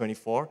was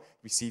 24,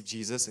 received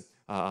Jesus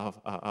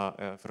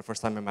for the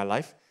first time in my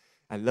life.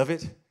 I love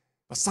it.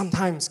 But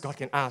sometimes God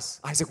can ask,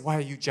 Isaac, why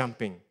are you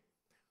jumping?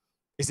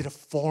 Is it a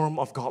form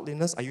of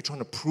godliness? Are you trying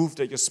to prove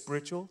that you're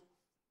spiritual?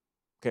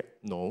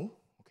 No,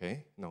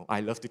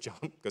 I love to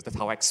jump because that's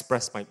how I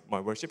express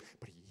my worship.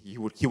 But he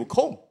would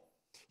comb.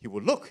 He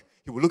would look.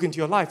 He would look into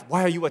your life.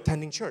 Why are you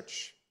attending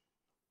church?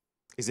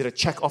 Is it a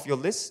check off your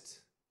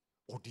list?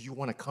 Or do you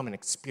want to come and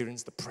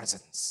experience the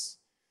presence?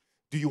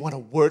 Do you want a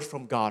word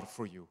from God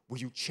for you? Will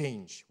you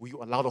change? Will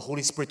you allow the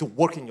Holy Spirit to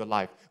work in your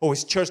life? Or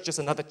is church just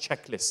another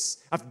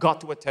checklist? I've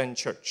got to attend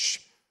church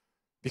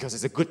because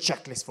it's a good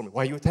checklist for me.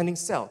 Why are you attending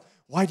cell?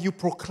 Why do you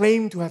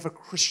proclaim to have a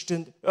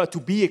Christian, to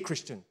be a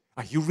Christian?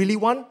 Are you really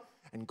one?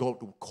 And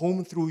God will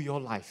comb through your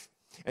life,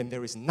 and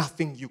there is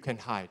nothing you can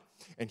hide.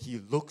 And He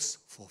looks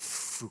for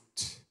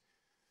fruit.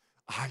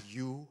 Are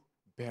you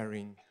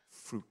bearing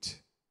fruit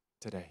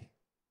today?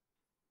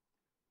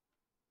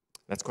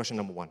 That's question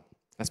number one.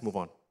 Let's move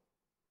on.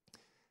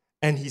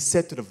 And He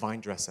said to the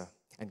vine dresser,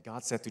 And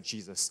God said to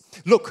Jesus,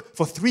 "Look,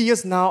 for 3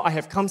 years now I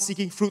have come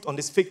seeking fruit on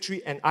this fig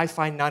tree, and I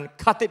find none.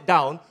 Cut it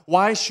down.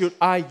 Why should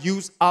I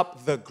use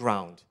up the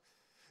ground?"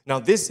 Now,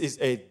 this is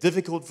a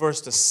difficult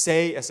verse to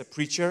say as a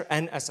preacher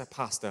and as a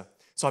pastor.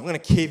 So I'm going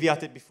to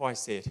caveat it before I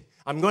say it.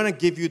 I'm going to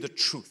give you the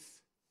truth.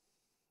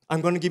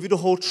 I'm going to give you the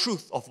whole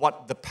truth of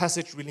what the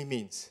passage really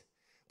means.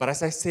 But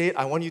as I say it,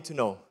 I want you to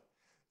know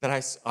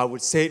that I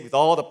would say it with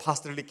all the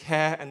pastorly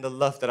care and the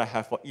love that I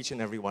have for each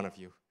and every one of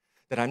you.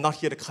 That I'm not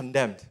here to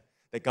condemn,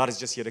 that God is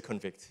just here to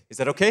convict. Is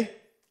that okay?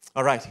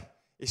 All right.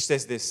 It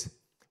says this: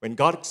 when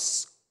God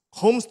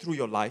combs through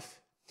your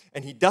life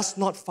and He does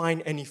not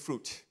find any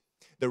fruit,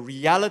 the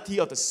reality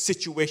of the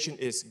situation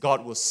is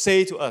God will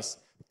say to us,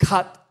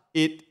 "Cut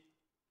it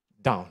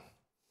down."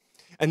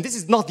 And this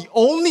is not the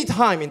only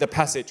time in the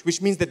passage,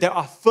 which means that there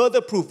are further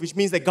proof, which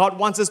means that God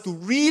wants us to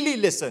really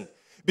listen,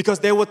 because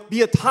there will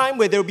be a time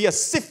where there will be a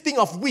sifting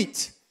of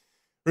wheat.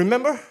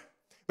 Remember?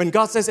 When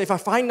God says, if I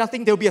find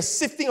nothing, there will be a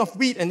sifting of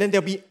wheat, and then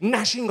there will be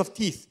gnashing of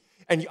teeth.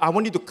 And I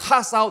want you to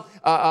cast out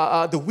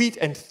the wheat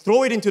and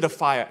throw it into the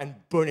fire and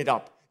burn it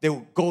up. They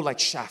will go like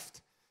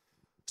shaft.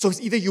 So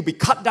it's either you'll be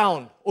cut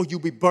down or you'll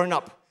be burned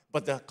up.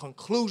 But the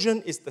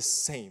conclusion is the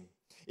same.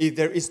 If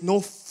there is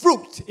no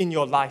fruit in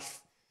your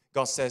life,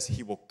 God says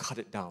He will cut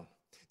it down.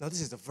 Now,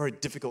 this is a very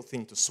difficult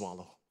thing to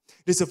swallow.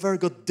 This is a very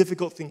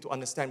difficult thing to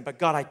understand. But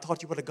God, I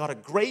thought You were the God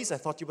of grace. I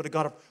thought You were the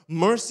God of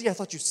mercy. I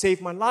thought You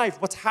saved my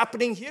life. What's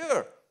happening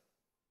here?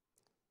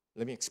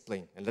 Let me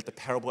explain, and let the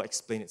parable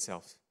explain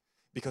itself.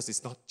 Because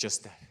it's not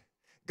just that.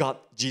 God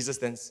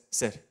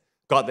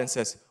then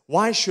says,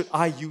 "Why should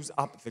I use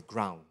up the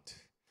ground?"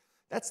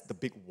 That's the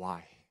big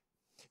why.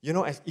 You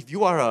know, if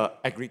you are an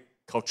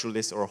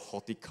agriculturalist or a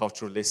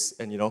horticulturalist,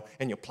 and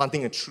you're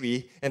planting a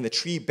tree, and the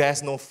tree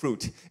bears no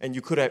fruit, and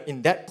you could have,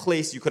 in that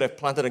place, you could have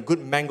planted a good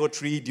mango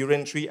tree,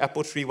 durian tree,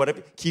 apple tree,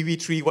 whatever, kiwi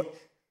tree,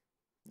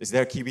 is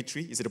there a kiwi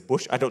tree? Is it a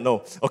bush? I don't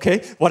know.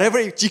 Okay? Whatever,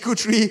 chiku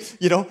tree,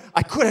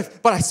 I could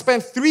have, but I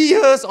spent 3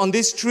 years on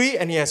this tree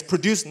and it has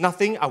produced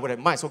nothing. I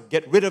might as well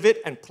get rid of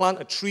it and plant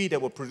a tree that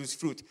will produce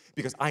fruit,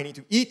 because I need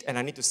to eat and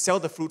I need to sell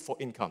the fruit for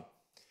income.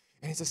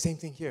 And it's the same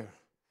thing here.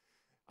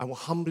 I will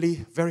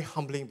humbly, very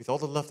humbly, with all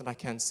the love that I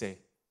can say,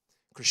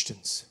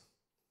 Christians,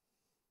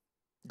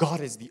 God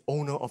is the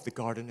owner of the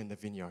garden and the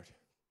vineyard.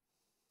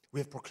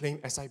 We have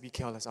proclaimed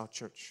SIBKL as our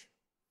church.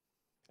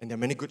 And there are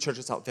many good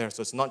churches out there,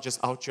 so it's not just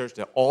our church.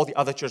 There are all the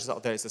other churches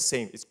out there. It's the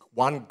same. It's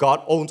one.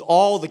 God owns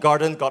all the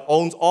garden. God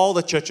owns all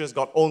the churches.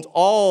 God owns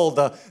all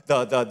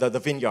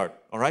the vineyard.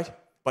 All right?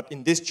 But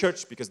in this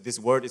church, because this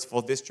word is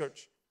for this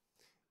church,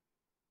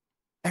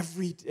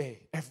 every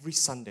day, every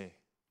Sunday,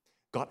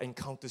 God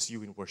encounters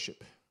you in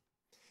worship.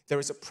 There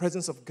is a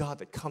presence of God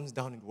that comes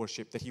down in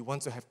worship, that He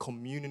wants to have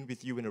communion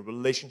with you and a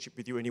relationship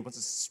with you, and He wants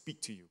to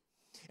speak to you.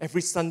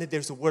 Every Sunday,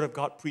 there's a word of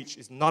God preached.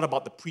 It's not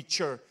about the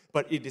preacher,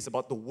 but it is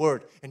about the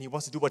word. And He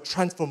wants to do a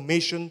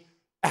transformation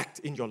act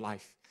in your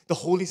life. The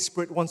Holy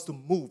Spirit wants to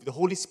move. The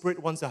Holy Spirit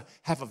wants to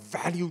have a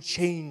value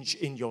change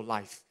in your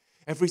life.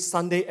 Every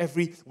Sunday,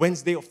 every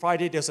Wednesday or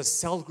Friday, there's a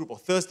cell group. Or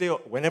Thursday, or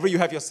whenever you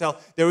have your cell,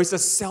 there is a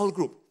cell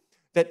group.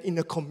 That in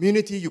a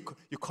community, you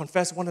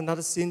confess one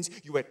another's sins,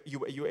 you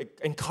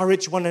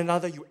encourage one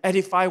another, you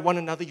edify one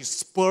another, you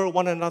spur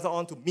one another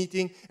on to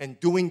meeting and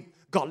doing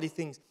godly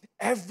things.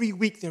 Every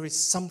week there is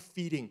some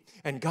feeding.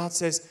 And God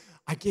says,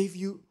 I gave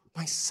you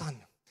my Son,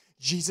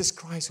 Jesus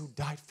Christ, who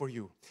died for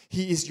you.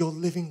 He is your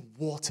living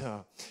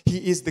water. He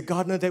is the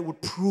gardener that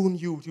would prune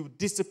you, He would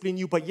discipline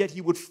you, but yet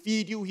He would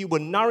feed you, He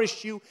would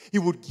nourish you.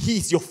 He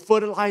is your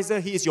fertilizer,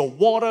 He is your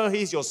water,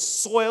 He is your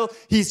soil,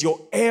 He is your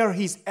air,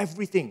 He's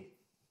everything.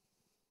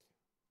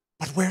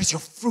 But where's your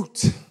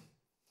fruit?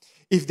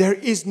 If there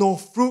is no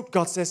fruit,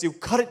 God says, you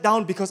cut it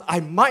down, because I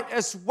might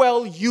as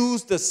well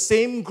use the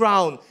same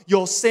ground,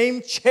 your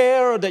same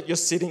chair that you're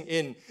sitting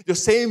in, your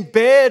same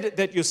bed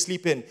that you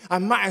sleep in. I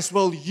might as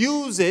well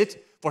use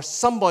it for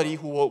somebody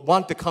who will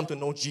want to come to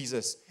know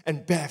Jesus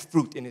and bear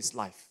fruit in his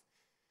life.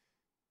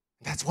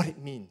 That's what it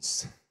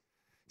means.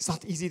 It's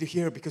not easy to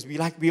hear, because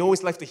we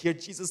always like to hear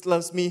Jesus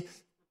loves me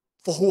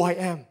for who I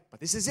am. But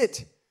this is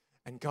it.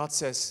 And God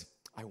says,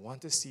 I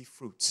want to see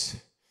fruits.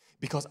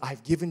 Because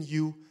I've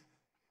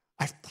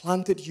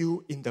planted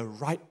you in the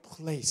right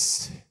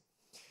place,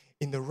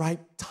 in the right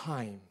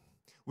time,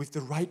 with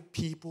the right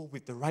people,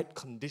 with the right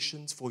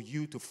conditions for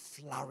you to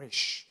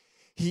flourish.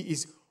 He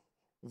is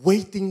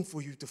waiting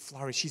for you to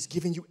flourish. He's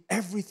given you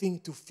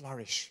everything to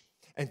flourish.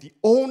 And the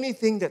only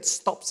thing that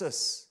stops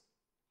us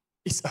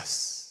is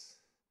us.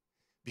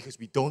 Because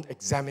we don't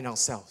examine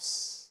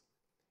ourselves.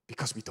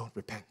 Because we don't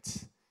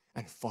repent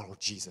and follow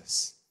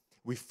Jesus.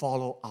 We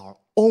follow our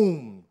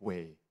own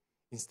way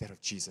instead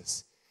of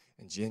Jesus.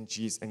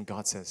 And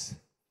God says,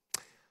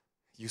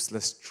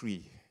 useless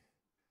tree,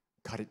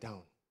 cut it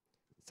down,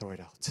 throw it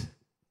out.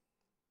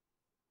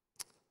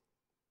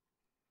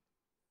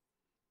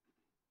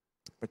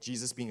 But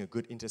Jesus, being a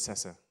good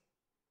intercessor,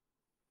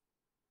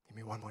 give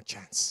me one more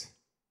chance.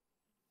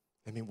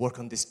 Let me work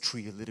on this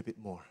tree a little bit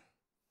more.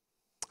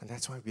 And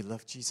that's why we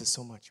love Jesus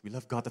so much. We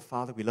love God the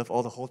Father. We love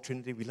all the whole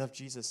Trinity. We love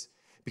Jesus.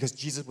 Because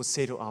Jesus would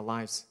say to our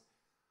lives,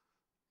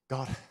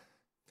 God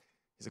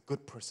is a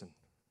good person.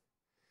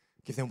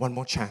 Give them one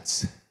more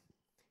chance.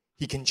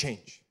 He can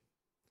change.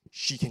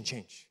 She can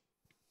change.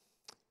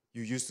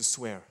 You used to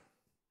swear.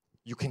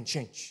 You can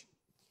change.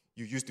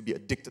 You used to be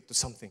addicted to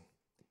something.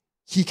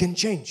 He can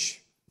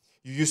change.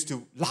 You used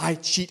to lie,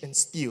 cheat, and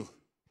steal.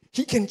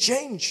 He can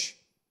change.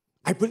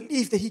 I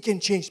believe that He can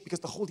change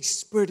because the Holy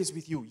Spirit is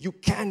with you. You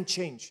can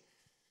change.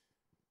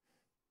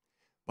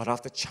 But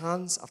after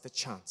chance,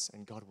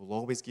 and God will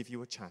always give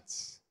you a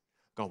chance.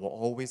 God will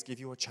always give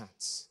you a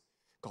chance.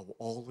 God will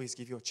always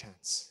give you a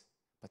chance.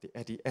 But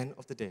at the end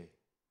of the day,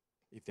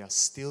 if there's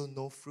still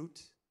no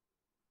fruit,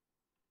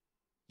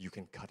 you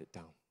can cut it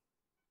down.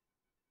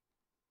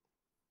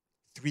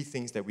 3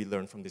 things that we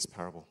learn from this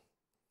parable.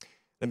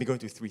 Let me go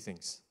into 3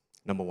 things.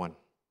 Number 1.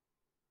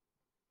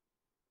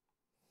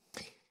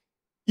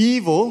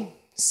 Evil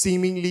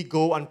seemingly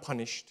go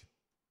unpunished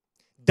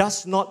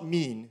does not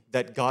mean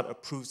that God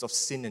approves of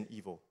sin and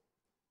evil.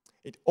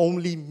 It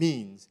only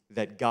means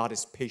that God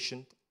is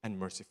patient and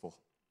merciful.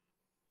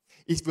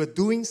 If we're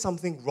doing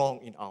something wrong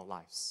in our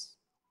lives,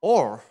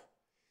 or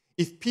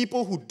if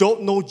people who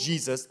don't know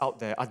Jesus out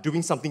there are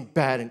doing something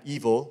bad and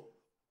evil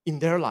in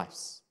their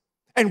lives,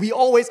 and we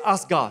always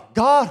ask God,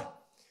 God,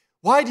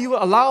 why do you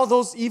allow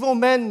those evil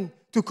men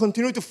to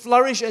continue to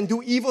flourish and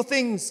do evil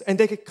things, and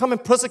they can come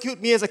and persecute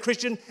me as a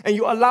Christian, and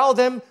you allow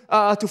them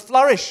to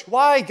flourish?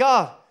 Why,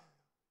 God?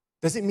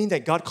 Does it mean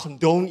that God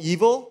condone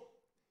evil?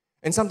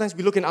 And sometimes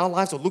we look in our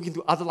lives or look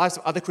into other lives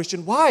of other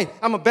Christians. Why?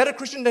 I'm a better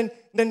Christian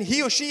than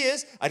he or she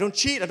is. I don't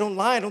cheat, I don't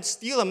lie, I don't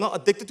steal, I'm not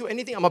addicted to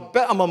anything.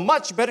 I'm a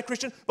much better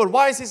Christian. But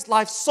why is his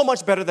life so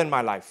much better than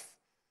my life?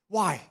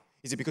 Why?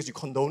 Is it because you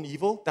condone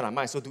evil? Then I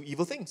might as well do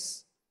evil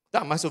things.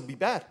 That might as well be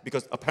bad,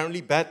 because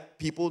apparently bad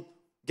people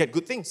get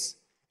good things.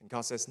 And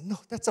God says, no,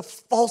 that's a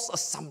false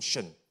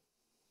assumption.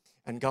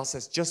 And God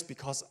says, just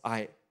because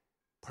I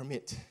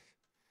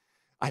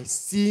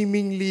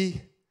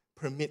seemingly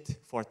permit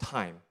for a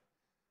time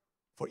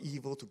for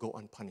evil to go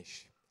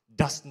unpunished,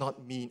 does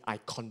not mean I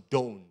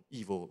condone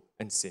evil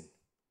and sin.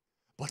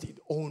 But it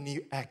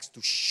only acts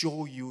to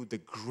show you the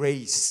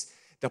grace,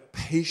 the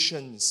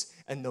patience,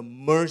 and the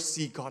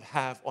mercy God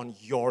have on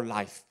your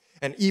life.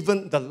 And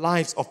even the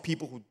lives of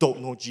people who don't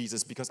know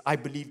Jesus, because I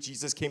believe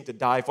Jesus came to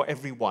die for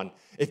everyone.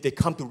 If they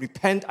come to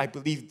repent, I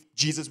believe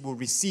Jesus will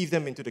receive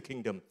them into the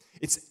kingdom.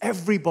 It's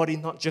everybody,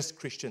 not just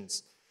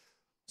Christians.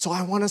 So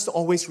I want us to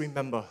always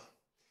remember,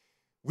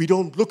 we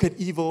don't look at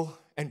evil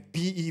and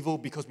be evil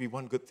because we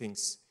want good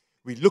things.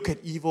 We look at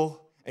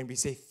evil and we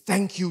say,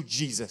 thank you,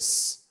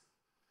 Jesus,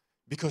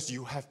 because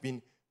you have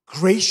been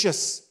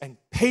gracious and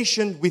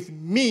patient with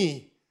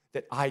me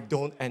that I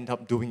don't end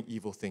up doing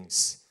evil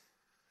things.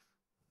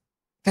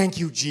 Thank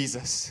you,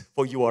 Jesus,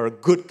 for you are a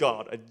good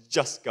God, a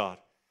just God.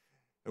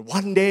 And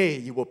one day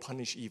you will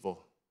punish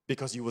evil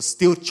because you will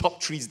still chop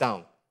trees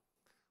down.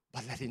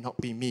 But let it not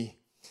be me,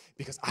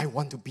 because I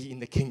want to be in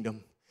the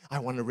kingdom. I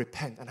want to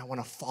repent and I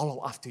want to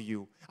follow after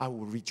you. I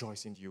will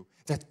rejoice in you.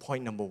 That's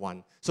point number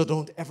 1. So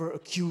don't ever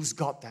accuse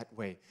God that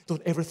way.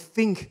 Don't ever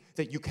think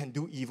that you can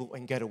do evil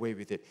and get away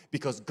with it,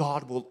 because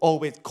God will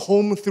always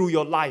comb through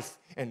your life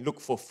and look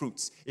for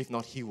fruits. If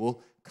not, He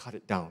will cut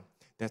it down.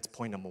 That's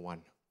point number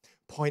 1.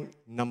 Point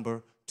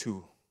number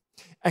 2.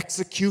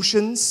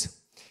 Executions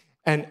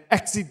and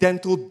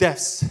accidental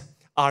deaths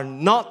are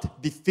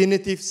not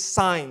definitive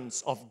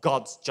signs of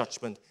God's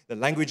judgment. The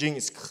languaging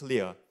is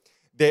clear.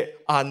 They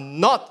are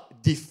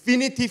not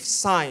definitive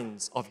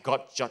signs of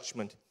God's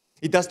judgment.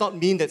 It does not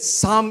mean that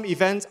some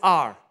events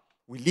are.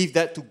 We leave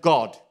that to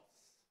God.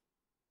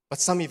 But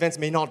some events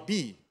may not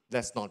be.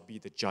 Let's not be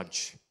the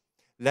judge.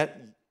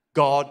 Let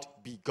God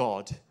be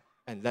God,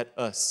 and let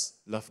us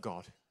love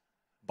God.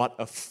 But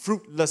a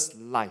fruitless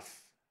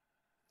life,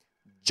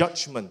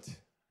 judgment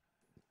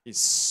is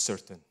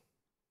certain.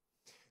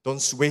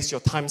 Don't waste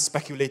your time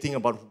speculating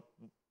about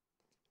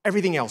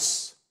everything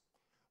else.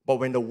 But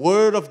when the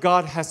Word of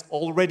God has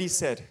already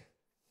said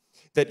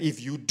that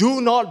if you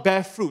do not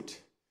bear fruit,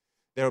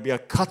 there will be a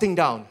cutting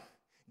down,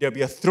 there will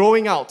be a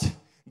throwing out,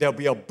 there will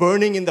be a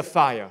burning in the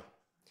fire,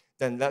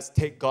 then let's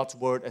take God's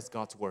Word as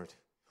God's Word.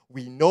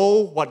 We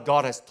know what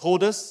God has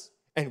told us,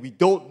 and we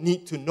don't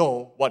need to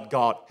know what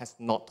God has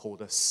not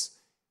told us.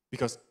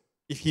 Because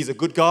if He's a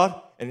good God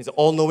and He's an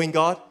all-knowing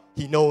God,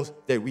 He knows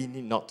that we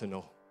need not to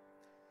know.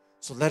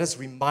 So let us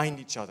remind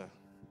each other,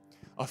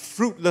 a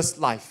fruitless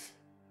life,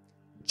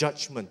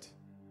 judgment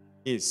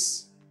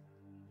is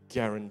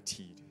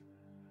guaranteed.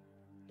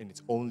 And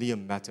it's only a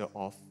matter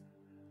of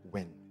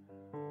when.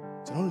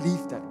 So don't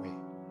live that way.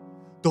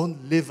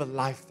 Don't live a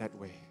life that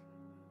way.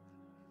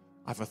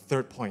 I have a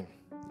third point,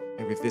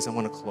 and with this I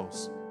want to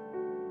close.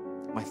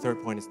 My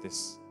third point is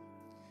this.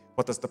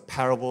 What does the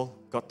parable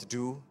got to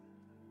do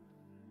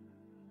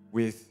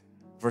with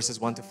verses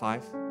 1 to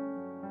 5?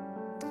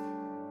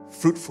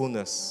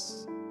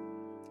 Fruitfulness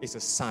is a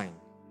sign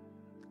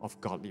of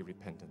godly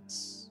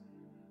repentance.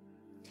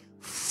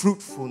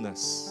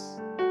 Fruitfulness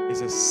is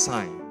a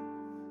sign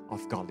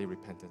of godly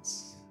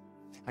repentance.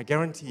 I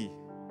guarantee,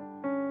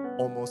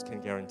 almost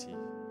can guarantee,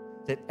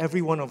 that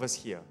every one of us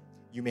here,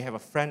 you may have a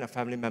friend, a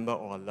family member,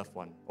 or a loved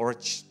one, or a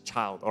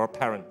child, or a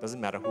parent,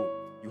 doesn't matter who.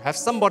 You have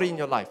somebody in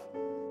your life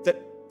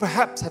that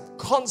perhaps have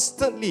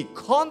constantly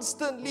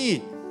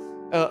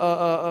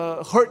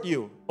hurt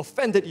you,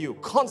 offended you,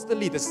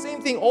 constantly, the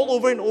same thing all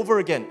over and over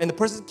again. And the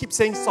person keeps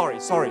saying sorry.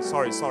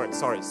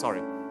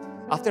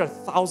 After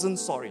 1,000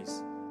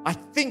 sorries, I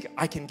think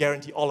I can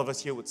guarantee all of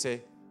us here would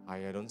say, I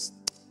don't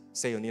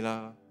say only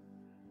lah.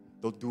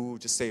 Don't do,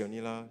 just say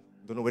only lah.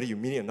 Don't know whether you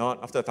mean it or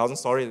not. After 1,000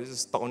 sorries,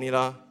 just talk only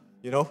lah.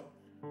 You know?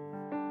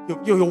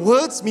 Your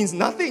words means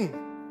nothing.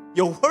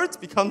 Your words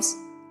becomes,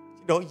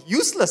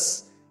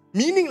 useless,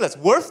 meaningless,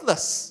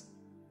 worthless.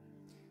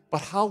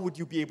 But how would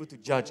you be able to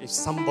judge if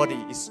somebody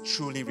is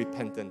truly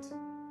repentant?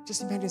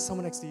 Just imagine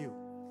someone next to you.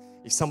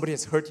 If somebody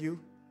has hurt you,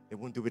 they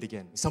won't do it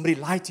again. If somebody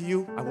lied to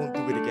you, I won't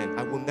do it again.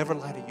 I will never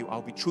lie to you.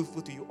 I'll be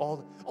truthful to you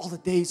all the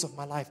days of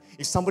my life.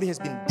 If somebody has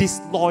been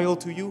disloyal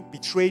to you,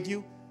 betrayed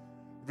you,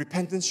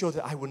 repentance shows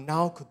that I will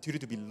now continue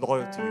to be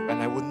loyal to you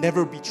and I will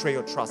never betray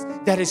your trust.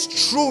 That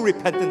is true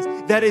repentance.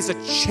 That is a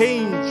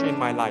change in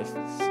my life.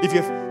 If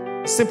you have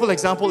a simple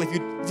example, if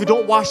you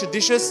don't wash the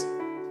dishes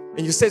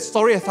and you said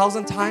sorry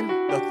 1,000 times,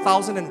 the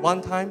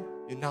 1,001 time,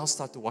 you now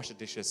start to wash the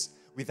dishes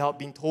without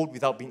being told,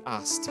 without being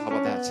asked. How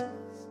about that?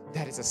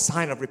 That is a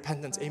sign of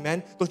repentance.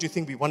 Amen? Don't you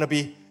think we want to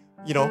be,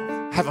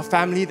 have a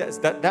family that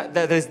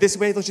is this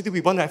way? Don't you think we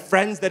want to have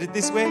friends that are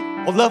this way?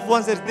 Or loved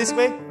ones that are this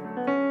way?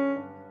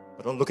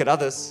 But don't look at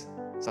others.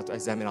 Start to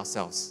examine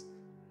ourselves.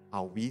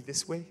 Are we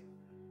this way?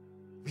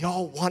 We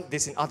all want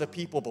this in other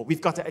people, but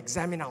we've got to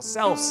examine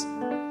ourselves.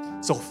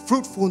 So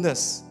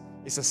fruitfulness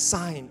is a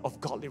sign of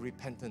godly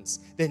repentance.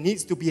 There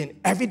needs to be an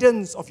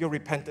evidence of your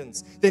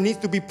repentance. There needs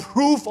to be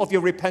proof of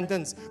your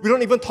repentance. We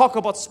don't even talk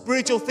about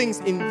spiritual things.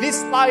 In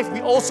this life,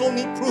 we also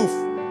need proof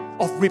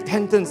of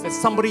repentance, that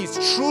somebody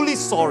is truly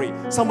sorry,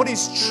 somebody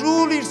is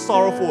truly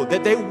sorrowful,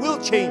 that they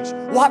will change.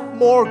 What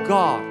more,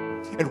 God?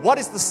 And what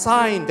is the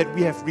sign that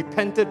we have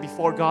repented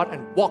before God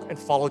and walked and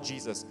followed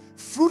Jesus?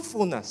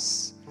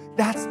 Fruitfulness.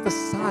 That's the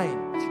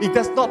sign. It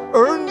does not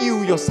earn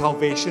you your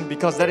salvation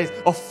because that is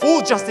a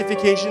full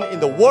justification in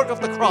the work of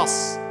the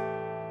cross.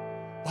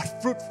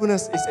 But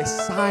fruitfulness is a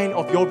sign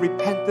of your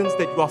repentance,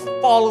 that you are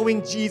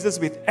following Jesus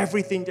with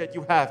everything that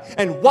you have.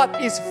 And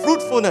what is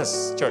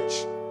fruitfulness,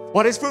 church?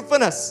 What is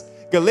fruitfulness?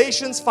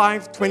 Galatians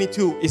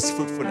 5:22 is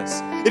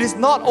fruitfulness. It is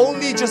not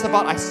only just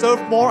about I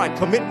serve more, I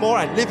commit more,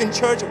 I live in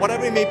church,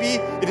 whatever it may be.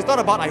 It is not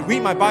about I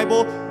read my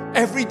Bible.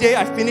 Every day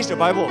I finish the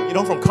Bible,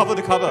 from cover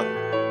to cover.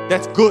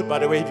 That's good, by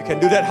the way. If you can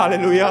do that,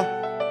 hallelujah.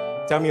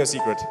 Tell me your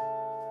secret.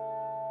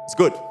 It's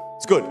good.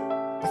 It's good.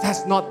 But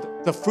that's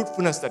not the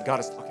fruitfulness that God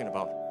is talking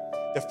about.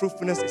 The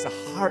fruitfulness is a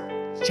heart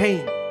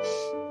change.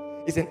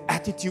 It's an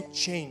attitude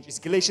change. It's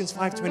Galatians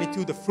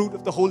 5:22. The fruit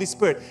of the Holy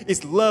Spirit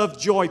is love,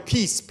 joy,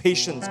 peace,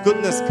 patience,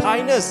 goodness,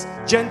 kindness,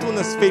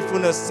 gentleness,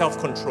 faithfulness,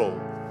 self-control.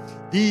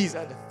 These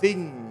are the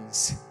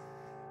things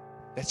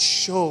that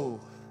show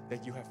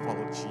that you have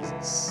followed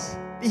Jesus.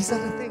 These are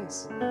the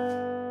things.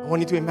 I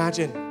want you to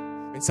imagine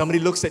when somebody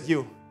looks at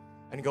you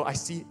and go, I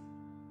see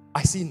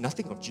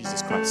nothing of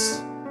Jesus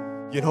Christ.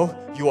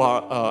 You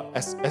are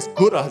as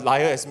good a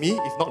liar as me,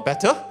 if not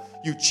better.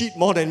 You cheat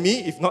more than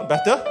me, if not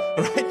better,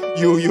 right?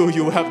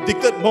 You have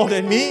addicted more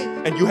than me,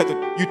 and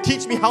you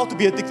teach me how to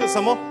be addicted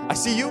some more. I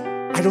see you,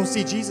 I don't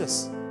see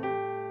Jesus.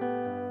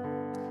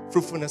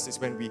 Fruitfulness is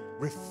when we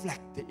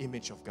reflect the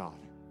image of God.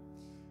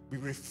 We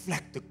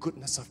reflect the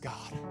goodness of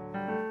God.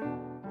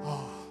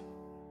 Oh,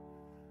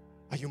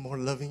 are you more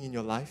loving in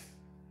your life?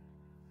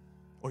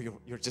 Or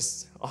you're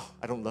just,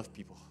 I don't love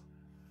people.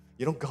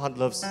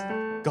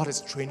 God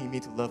is training me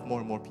to love more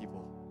and more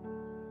people.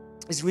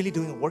 He's really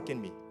doing a work in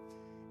me.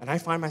 And I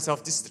find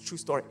myself, this is the true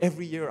story,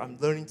 every year I'm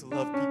learning to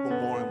love people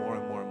more and more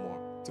and more and more,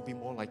 to be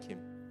more like Him.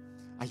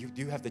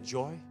 Do you have the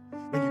joy?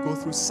 When you go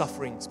through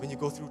sufferings, when you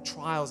go through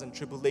trials and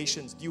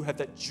tribulations, do you have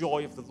that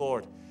joy of the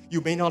Lord?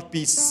 You may not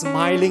be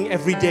smiling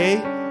every day.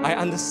 I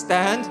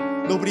understand.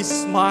 Nobody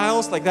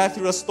smiles like that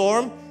through a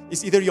storm.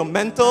 It's either you're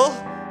mental,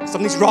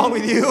 something's wrong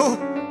with you,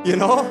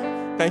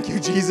 Thank you,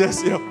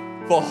 Jesus,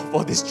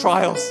 for these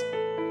trials.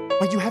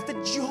 But you have the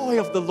joy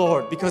of the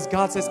Lord because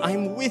God says, I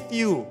am with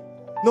you.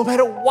 No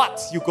matter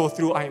what you go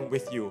through, I am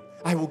with you.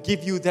 I will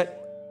give you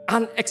that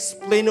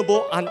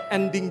unexplainable,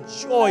 unending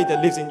joy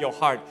that lives in your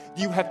heart.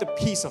 Do you have the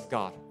peace of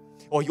God?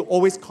 Or you're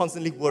always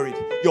constantly worried?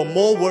 You're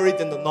more worried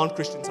than the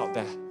non-Christians out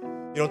there.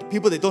 The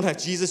people that don't have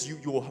Jesus,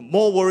 you're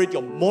more worried,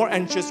 you're more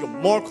anxious, you're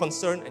more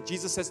concerned. And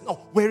Jesus says, no,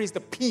 where is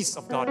the peace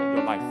of God in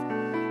your life?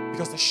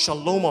 Because the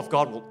shalom of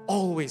God will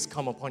always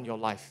come upon your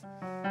life.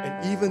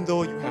 And even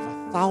though you have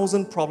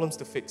 1,000 problems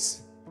to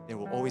fix, there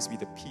will always be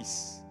the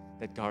peace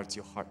that guards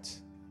your heart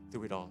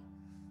through it all.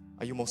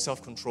 Are you more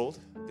self-controlled?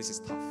 This is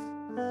tough.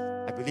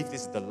 I believe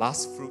this is the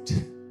last fruit,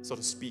 so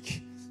to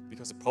speak,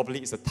 because it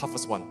probably is the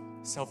toughest one.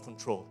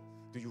 Self-control.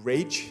 Do you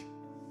rage?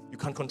 You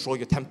can't control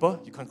your temper.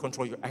 You can't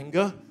control your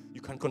anger. You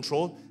can't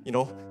control,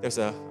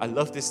 I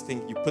love this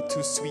thing. You put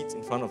 2 sweets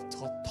in front of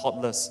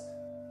toddlers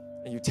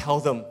and you tell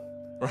them,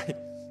 right?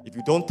 If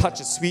you don't touch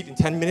a sweet in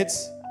 10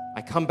 minutes,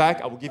 I come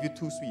back, I will give you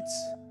 2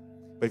 sweets.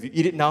 But if you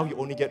eat it now, you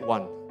only get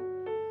one.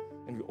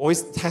 And we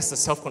always test the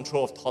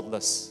self-control of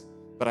toddlers.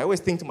 But I always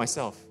think to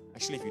myself,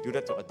 actually, if you do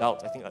that to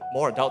adults, I think that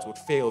more adults would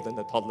fail than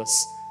the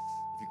toddlers.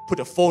 If you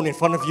put a phone in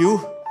front of you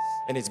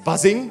and it's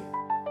buzzing,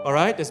 all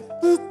right, there's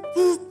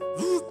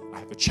I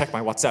have to check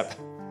my WhatsApp.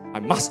 I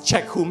must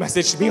check who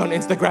messaged me on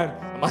Instagram.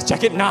 I must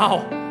check it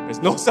now. There's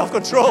no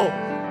self-control,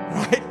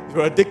 right?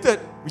 We're addicted.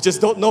 We just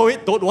don't know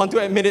it, don't want to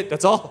admit it,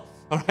 that's all.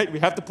 All right, we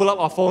have to pull up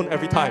our phone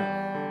every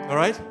time, all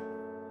right?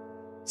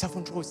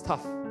 Self-control is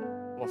tough.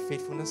 More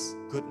faithfulness,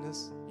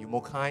 goodness, you're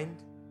more kind,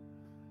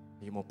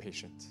 you're more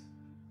patient.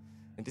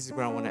 And this is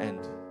where I want to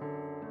end.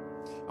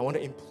 I want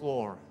to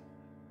implore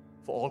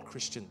for all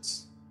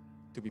Christians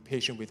to be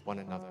patient with one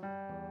another.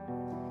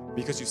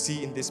 Because you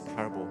see in this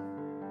parable,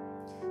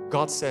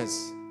 God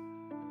says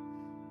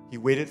He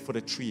waited for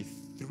the tree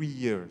 3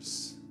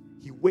 years.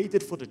 He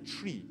waited for the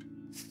tree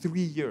 3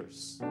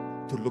 years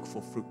to look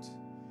for fruit.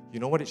 You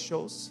know what it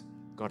shows?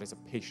 God is a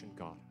patient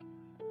God.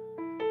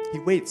 He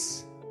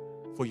waits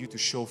for you to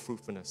show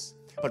fruitfulness.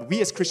 But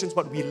we as Christians,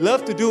 what we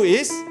love to do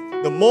is,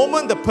 the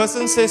moment the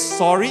person says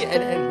sorry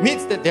and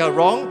admits that they are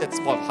wrong, that's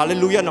what,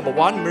 hallelujah, number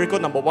one, miracle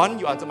number one,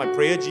 you answered my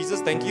prayer,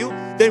 Jesus, thank you.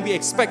 Then we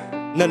expect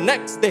the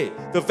next day,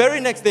 the very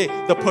next day,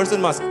 the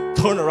person must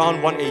turn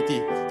around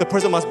 180. The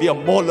person must be a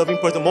more loving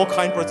person, more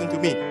kind person to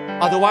me.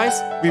 Otherwise,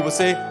 we will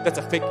say, that's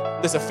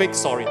a fake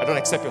sorry. I don't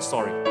accept your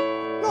sorry.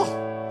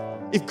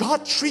 No. If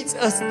God treats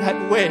us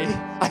that way,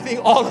 I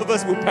think all of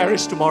us will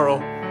perish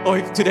tomorrow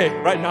or today,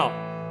 right now.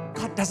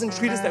 God doesn't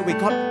treat us that way.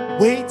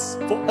 God waits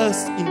for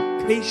us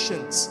in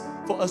patience,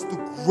 for us to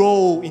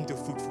grow into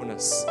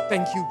fruitfulness.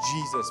 Thank you,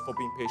 Jesus, for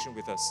being patient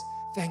with us.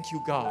 Thank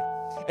you, God.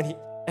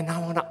 And I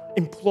want to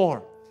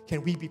implore,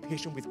 can we be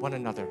patient with one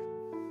another?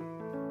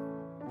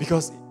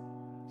 Because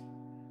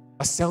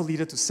a cell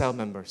leader to cell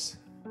members.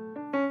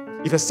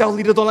 If a cell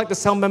leader don't like the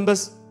cell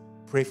members,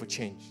 pray for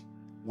change.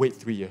 Wait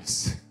 3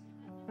 years.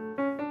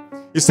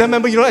 You cell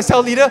member, you don't like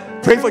cell leader,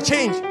 pray for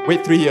change.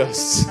 Wait 3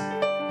 years.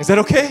 Is that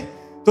okay?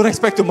 Don't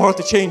expect tomorrow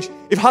to change.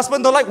 If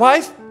husband don't like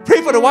wife,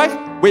 pray for the wife,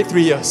 wait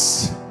 3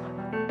 years.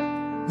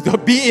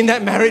 Be in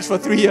that marriage for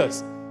 3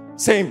 years.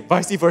 Same,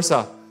 vice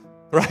versa.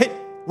 Right?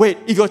 Wait,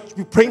 if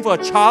you're praying for a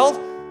child,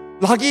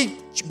 lucky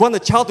want the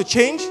child to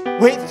change,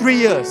 wait 3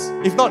 years.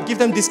 If not, give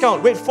them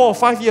discount. Wait 4 or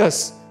 5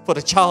 years for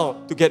the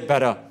child to get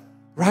better.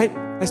 Right?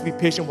 Let's be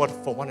patient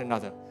for one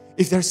another.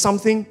 If there's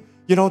something,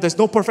 there's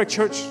no perfect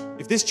church.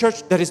 If this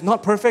church that is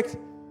not perfect,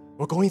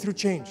 we're going through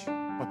change.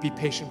 But be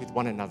patient with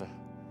one another.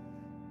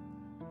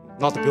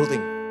 Not the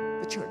building,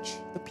 the church,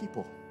 the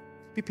people.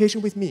 Be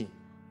patient with me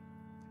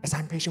as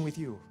I'm patient with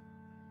you.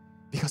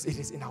 Because it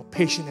is in our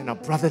patience and our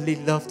brotherly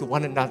love to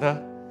one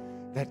another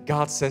that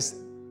God says,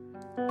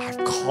 I've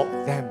called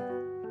them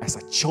as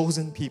a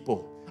chosen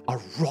people, a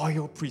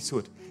royal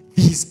priesthood.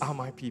 These are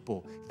my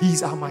people.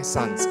 These are my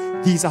sons.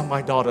 These are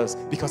my daughters.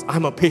 Because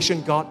I'm a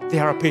patient God, they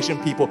are a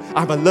patient people.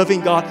 I'm a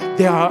loving God,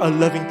 they are a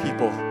loving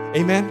people.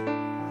 Amen?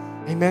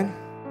 Amen?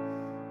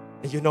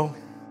 And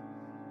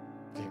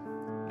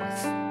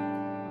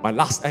my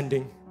last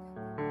ending,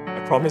 I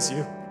promise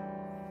you.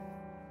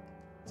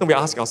 So we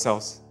ask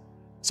ourselves,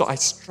 so I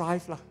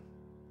strive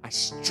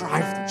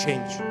to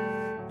change.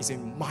 It's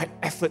in my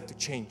effort to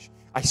change.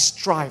 I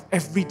strive.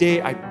 Every day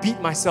I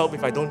beat myself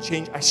if I don't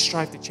change. I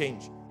strive to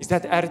change. Is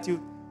that the attitude?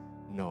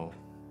 No.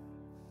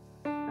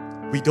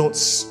 We don't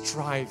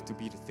strive to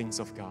be the things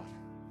of God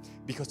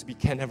because we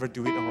can never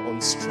do it on our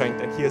own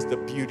strength. And here's the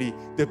beauty.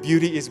 The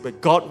beauty is when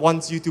God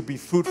wants you to be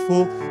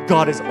fruitful,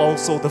 God is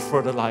also the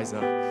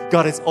fertilizer.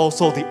 God is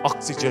also the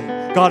oxygen.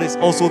 God is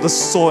also the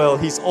soil.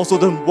 He's also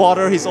the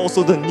water. He's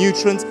also the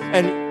nutrients.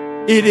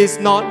 And it is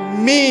not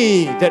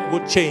me that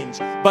would change,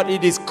 but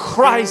it is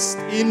Christ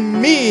in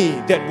me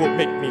that will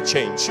make me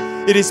change.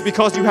 It is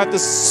because you have the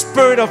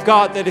Spirit of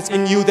God that is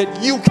in you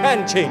that you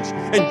can change.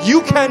 And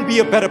you can be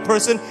a better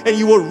person, and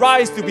you will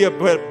rise to be a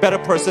better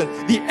person.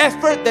 The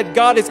effort that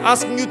God is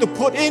asking you to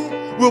put in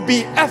will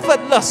be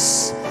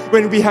effortless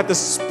when we have the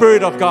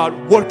Spirit of God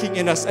working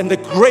in us and the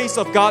grace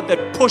of God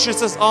that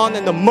pushes us on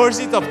and the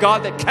mercies of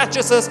God that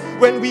catches us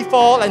when we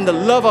fall and the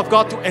love of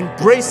God to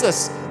embrace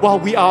us while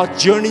we are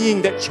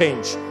journeying that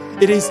change.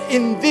 It is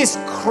in this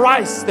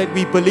Christ that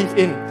we believe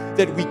in,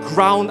 that we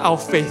ground our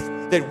faith,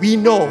 that we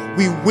know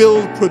we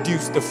will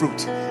produce the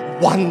fruit.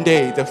 One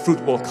day the fruit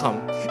will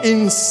come.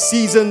 In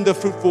season the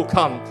fruit will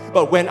come.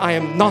 But when I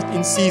am not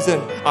in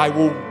season, I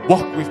will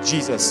walk with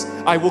Jesus.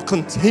 I will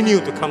continue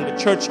to come to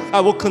church.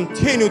 I will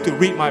continue to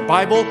read my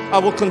Bible. I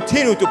will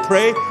continue to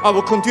pray. I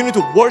will continue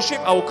to worship.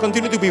 I will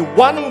continue to be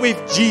one with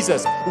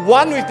Jesus,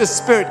 one with the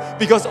Spirit,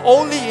 because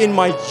only in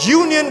my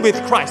union with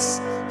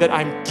Christ that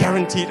I'm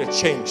guaranteed a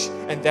change,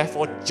 and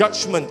therefore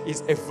judgment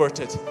is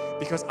averted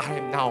because I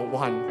am now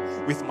one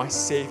with my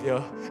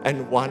Savior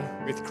and one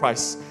with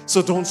Christ.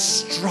 So don't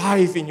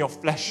strive in your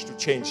flesh to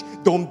change.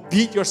 Don't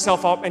beat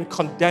yourself up and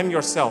condemn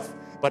yourself,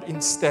 but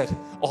instead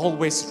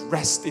always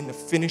rest in the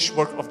finished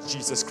work of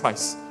Jesus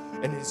Christ.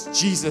 And it's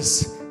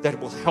Jesus that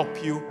will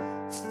help you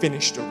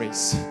finish the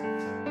race.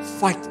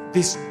 Fight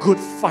this good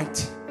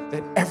fight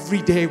that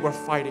every day we're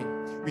fighting.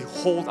 we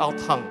hold our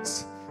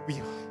tongues.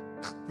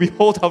 We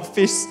hold our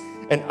fists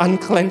and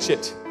unclench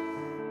it.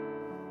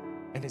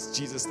 And it's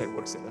Jesus that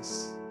works in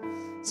us.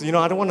 So,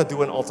 I don't want to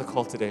do an altar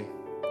call today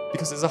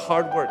because it's a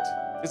hard word.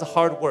 It's a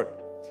hard word.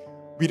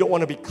 We don't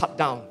want to be cut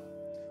down.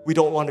 We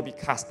don't want to be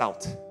cast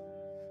out.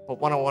 But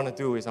what I want to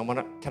do is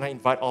can I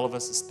invite all of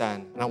us to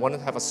stand? And I want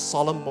to have a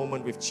solemn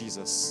moment with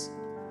Jesus.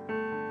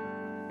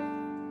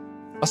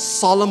 A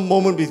solemn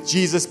moment with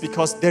Jesus,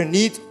 because there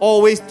needs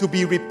always to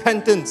be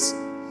repentance.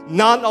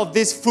 None of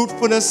this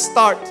fruitfulness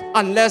start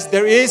unless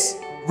there is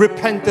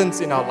repentance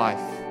in our life.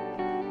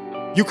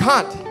 You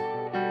can't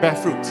bear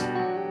fruit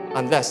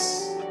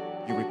unless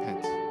you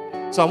repent.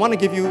 So I want to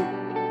give you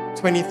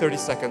 20, 30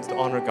 seconds to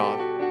honor God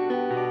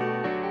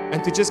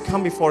and to just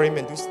come before Him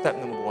and do step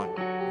number 1.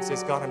 It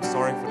says, God, I'm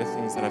sorry for the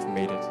things that I've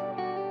made it.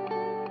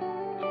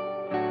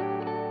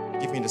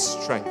 Give me the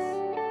strength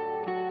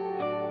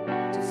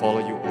to follow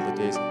you all the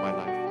days of my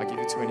life. I give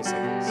you 20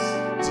 seconds.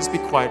 Just be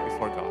quiet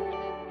before God.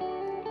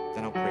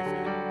 Then I'll pray for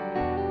you.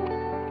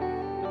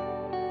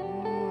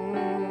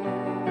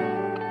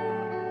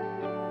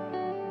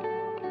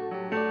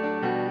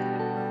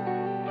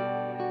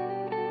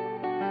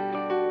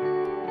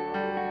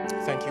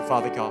 Thank you,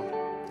 Father God.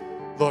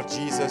 Lord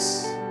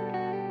Jesus,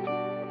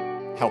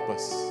 help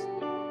us.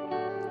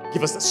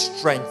 Give us the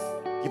strength.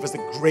 Give us the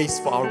grace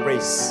for our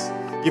race.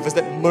 Give us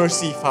that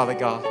mercy, Father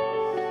God.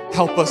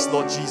 Help us,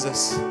 Lord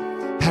Jesus.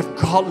 Have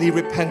godly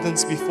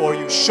repentance before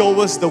you.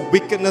 Show us the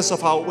wickedness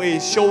of our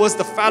ways. Show us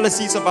the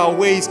fallacies of our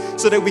ways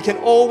so that we can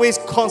always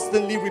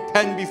constantly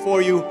repent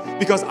before you,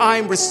 because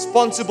I'm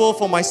responsible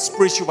for my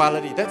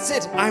spirituality. That's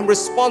it. I'm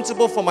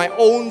responsible for my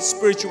own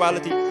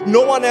spirituality.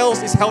 No one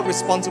else is held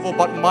responsible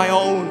but my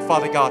own,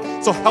 Father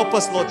God. So help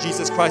us, Lord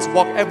Jesus Christ.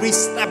 Walk every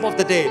step of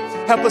the day.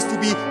 Help us to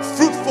be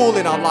fruitful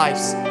in our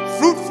lives.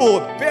 Fruitful,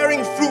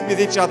 bearing fruit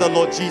with each other,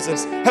 Lord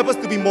Jesus. Help us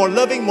to be more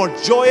loving, more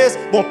joyous,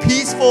 more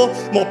peaceful,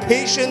 more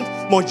patient,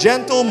 more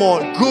gentle,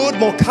 more good,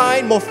 more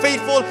kind, more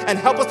faithful, and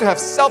help us to have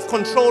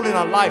self-control in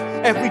our life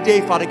every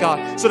day, Father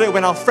God, so that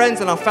when our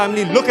friends and our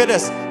family look at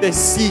us, they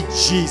see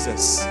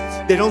Jesus.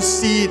 They don't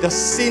see the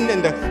sin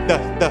and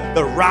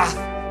the wrath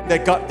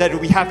that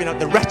we have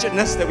the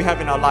wretchedness that we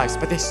have in our lives,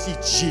 but they see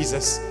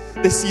Jesus.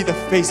 They see the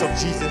face of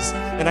Jesus.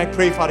 And I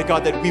pray, Father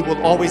God, that we will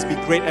always be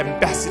great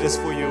ambassadors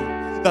for you,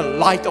 the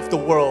light of the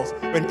world.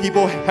 When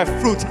people have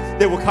fruit,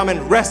 they will come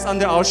and rest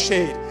under our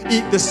shade,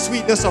 eat the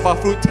sweetness of our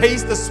fruit,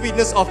 taste the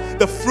sweetness of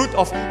the fruit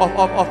of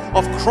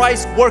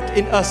Christ's work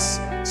in us,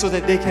 so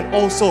that they can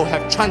also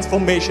have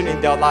transformation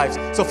in their lives.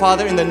 So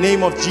Father, in the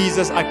name of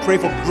Jesus, I pray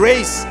for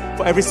grace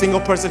for every single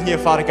person here,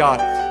 Father God,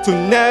 to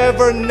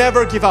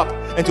never give up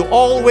and to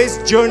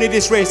always journey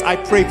this race. I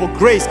pray for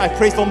grace. I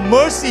pray for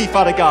mercy,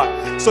 Father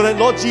God, so that,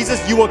 Lord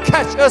Jesus, you will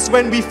catch us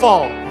when we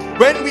fall.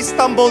 When we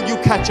stumble, you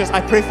catch us.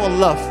 I pray for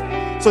love,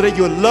 so that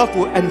your love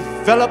will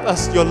envelop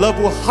us, your love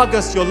will hug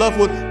us, your love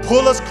will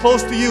pull us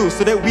close to you,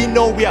 so that we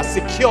know we are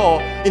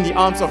secure in the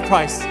arms of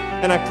Christ.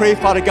 And I pray,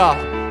 Father God,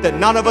 that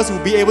none of us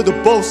will be able to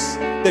boast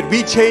that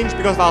we change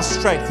because of our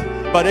strength.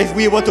 But if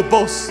we were to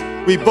boast,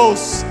 we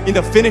boast in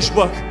the finished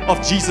work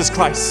of Jesus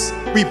Christ.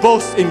 We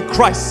boast in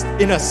Christ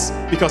in us,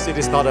 because it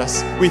is not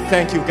us. We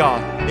thank you,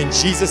 God. In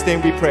Jesus'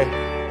 name we pray.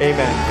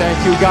 Amen.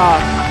 Thank you,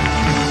 God.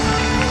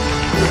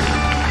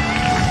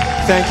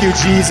 Thank you,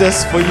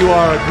 Jesus, for you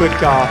are a good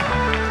God.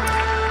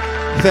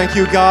 Thank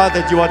you, God,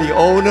 that you are the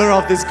owner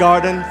of this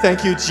garden.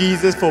 Thank you,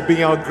 Jesus, for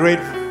being our great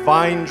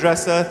vine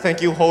dresser.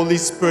 Thank you, Holy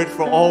Spirit,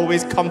 for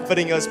always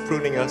comforting us,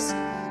 pruning us.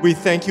 We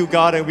thank you,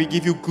 God, and we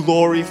give you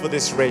glory for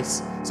this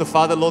race. So,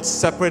 Father, Lord,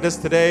 separate us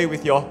today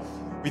with your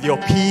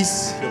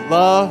peace, your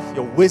love,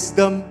 your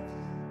wisdom.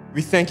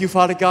 We thank you,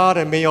 Father God,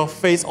 and may your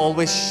face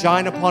always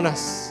shine upon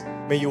us.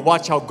 May you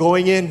watch our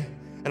going in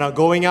and our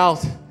going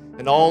out,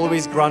 and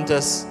always grant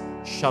us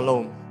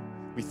shalom.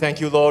 We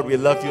thank you, Lord. We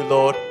love you,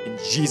 Lord. In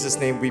Jesus'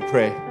 name we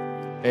pray.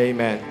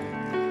 Amen.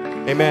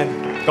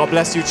 Amen. God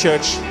bless you,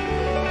 church.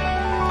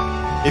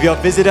 If you're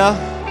a visitor,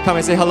 come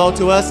and say hello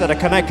to us at the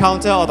Connect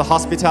counter or the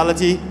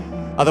hospitality.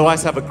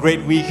 Otherwise, have a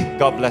great week.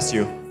 God bless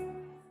you.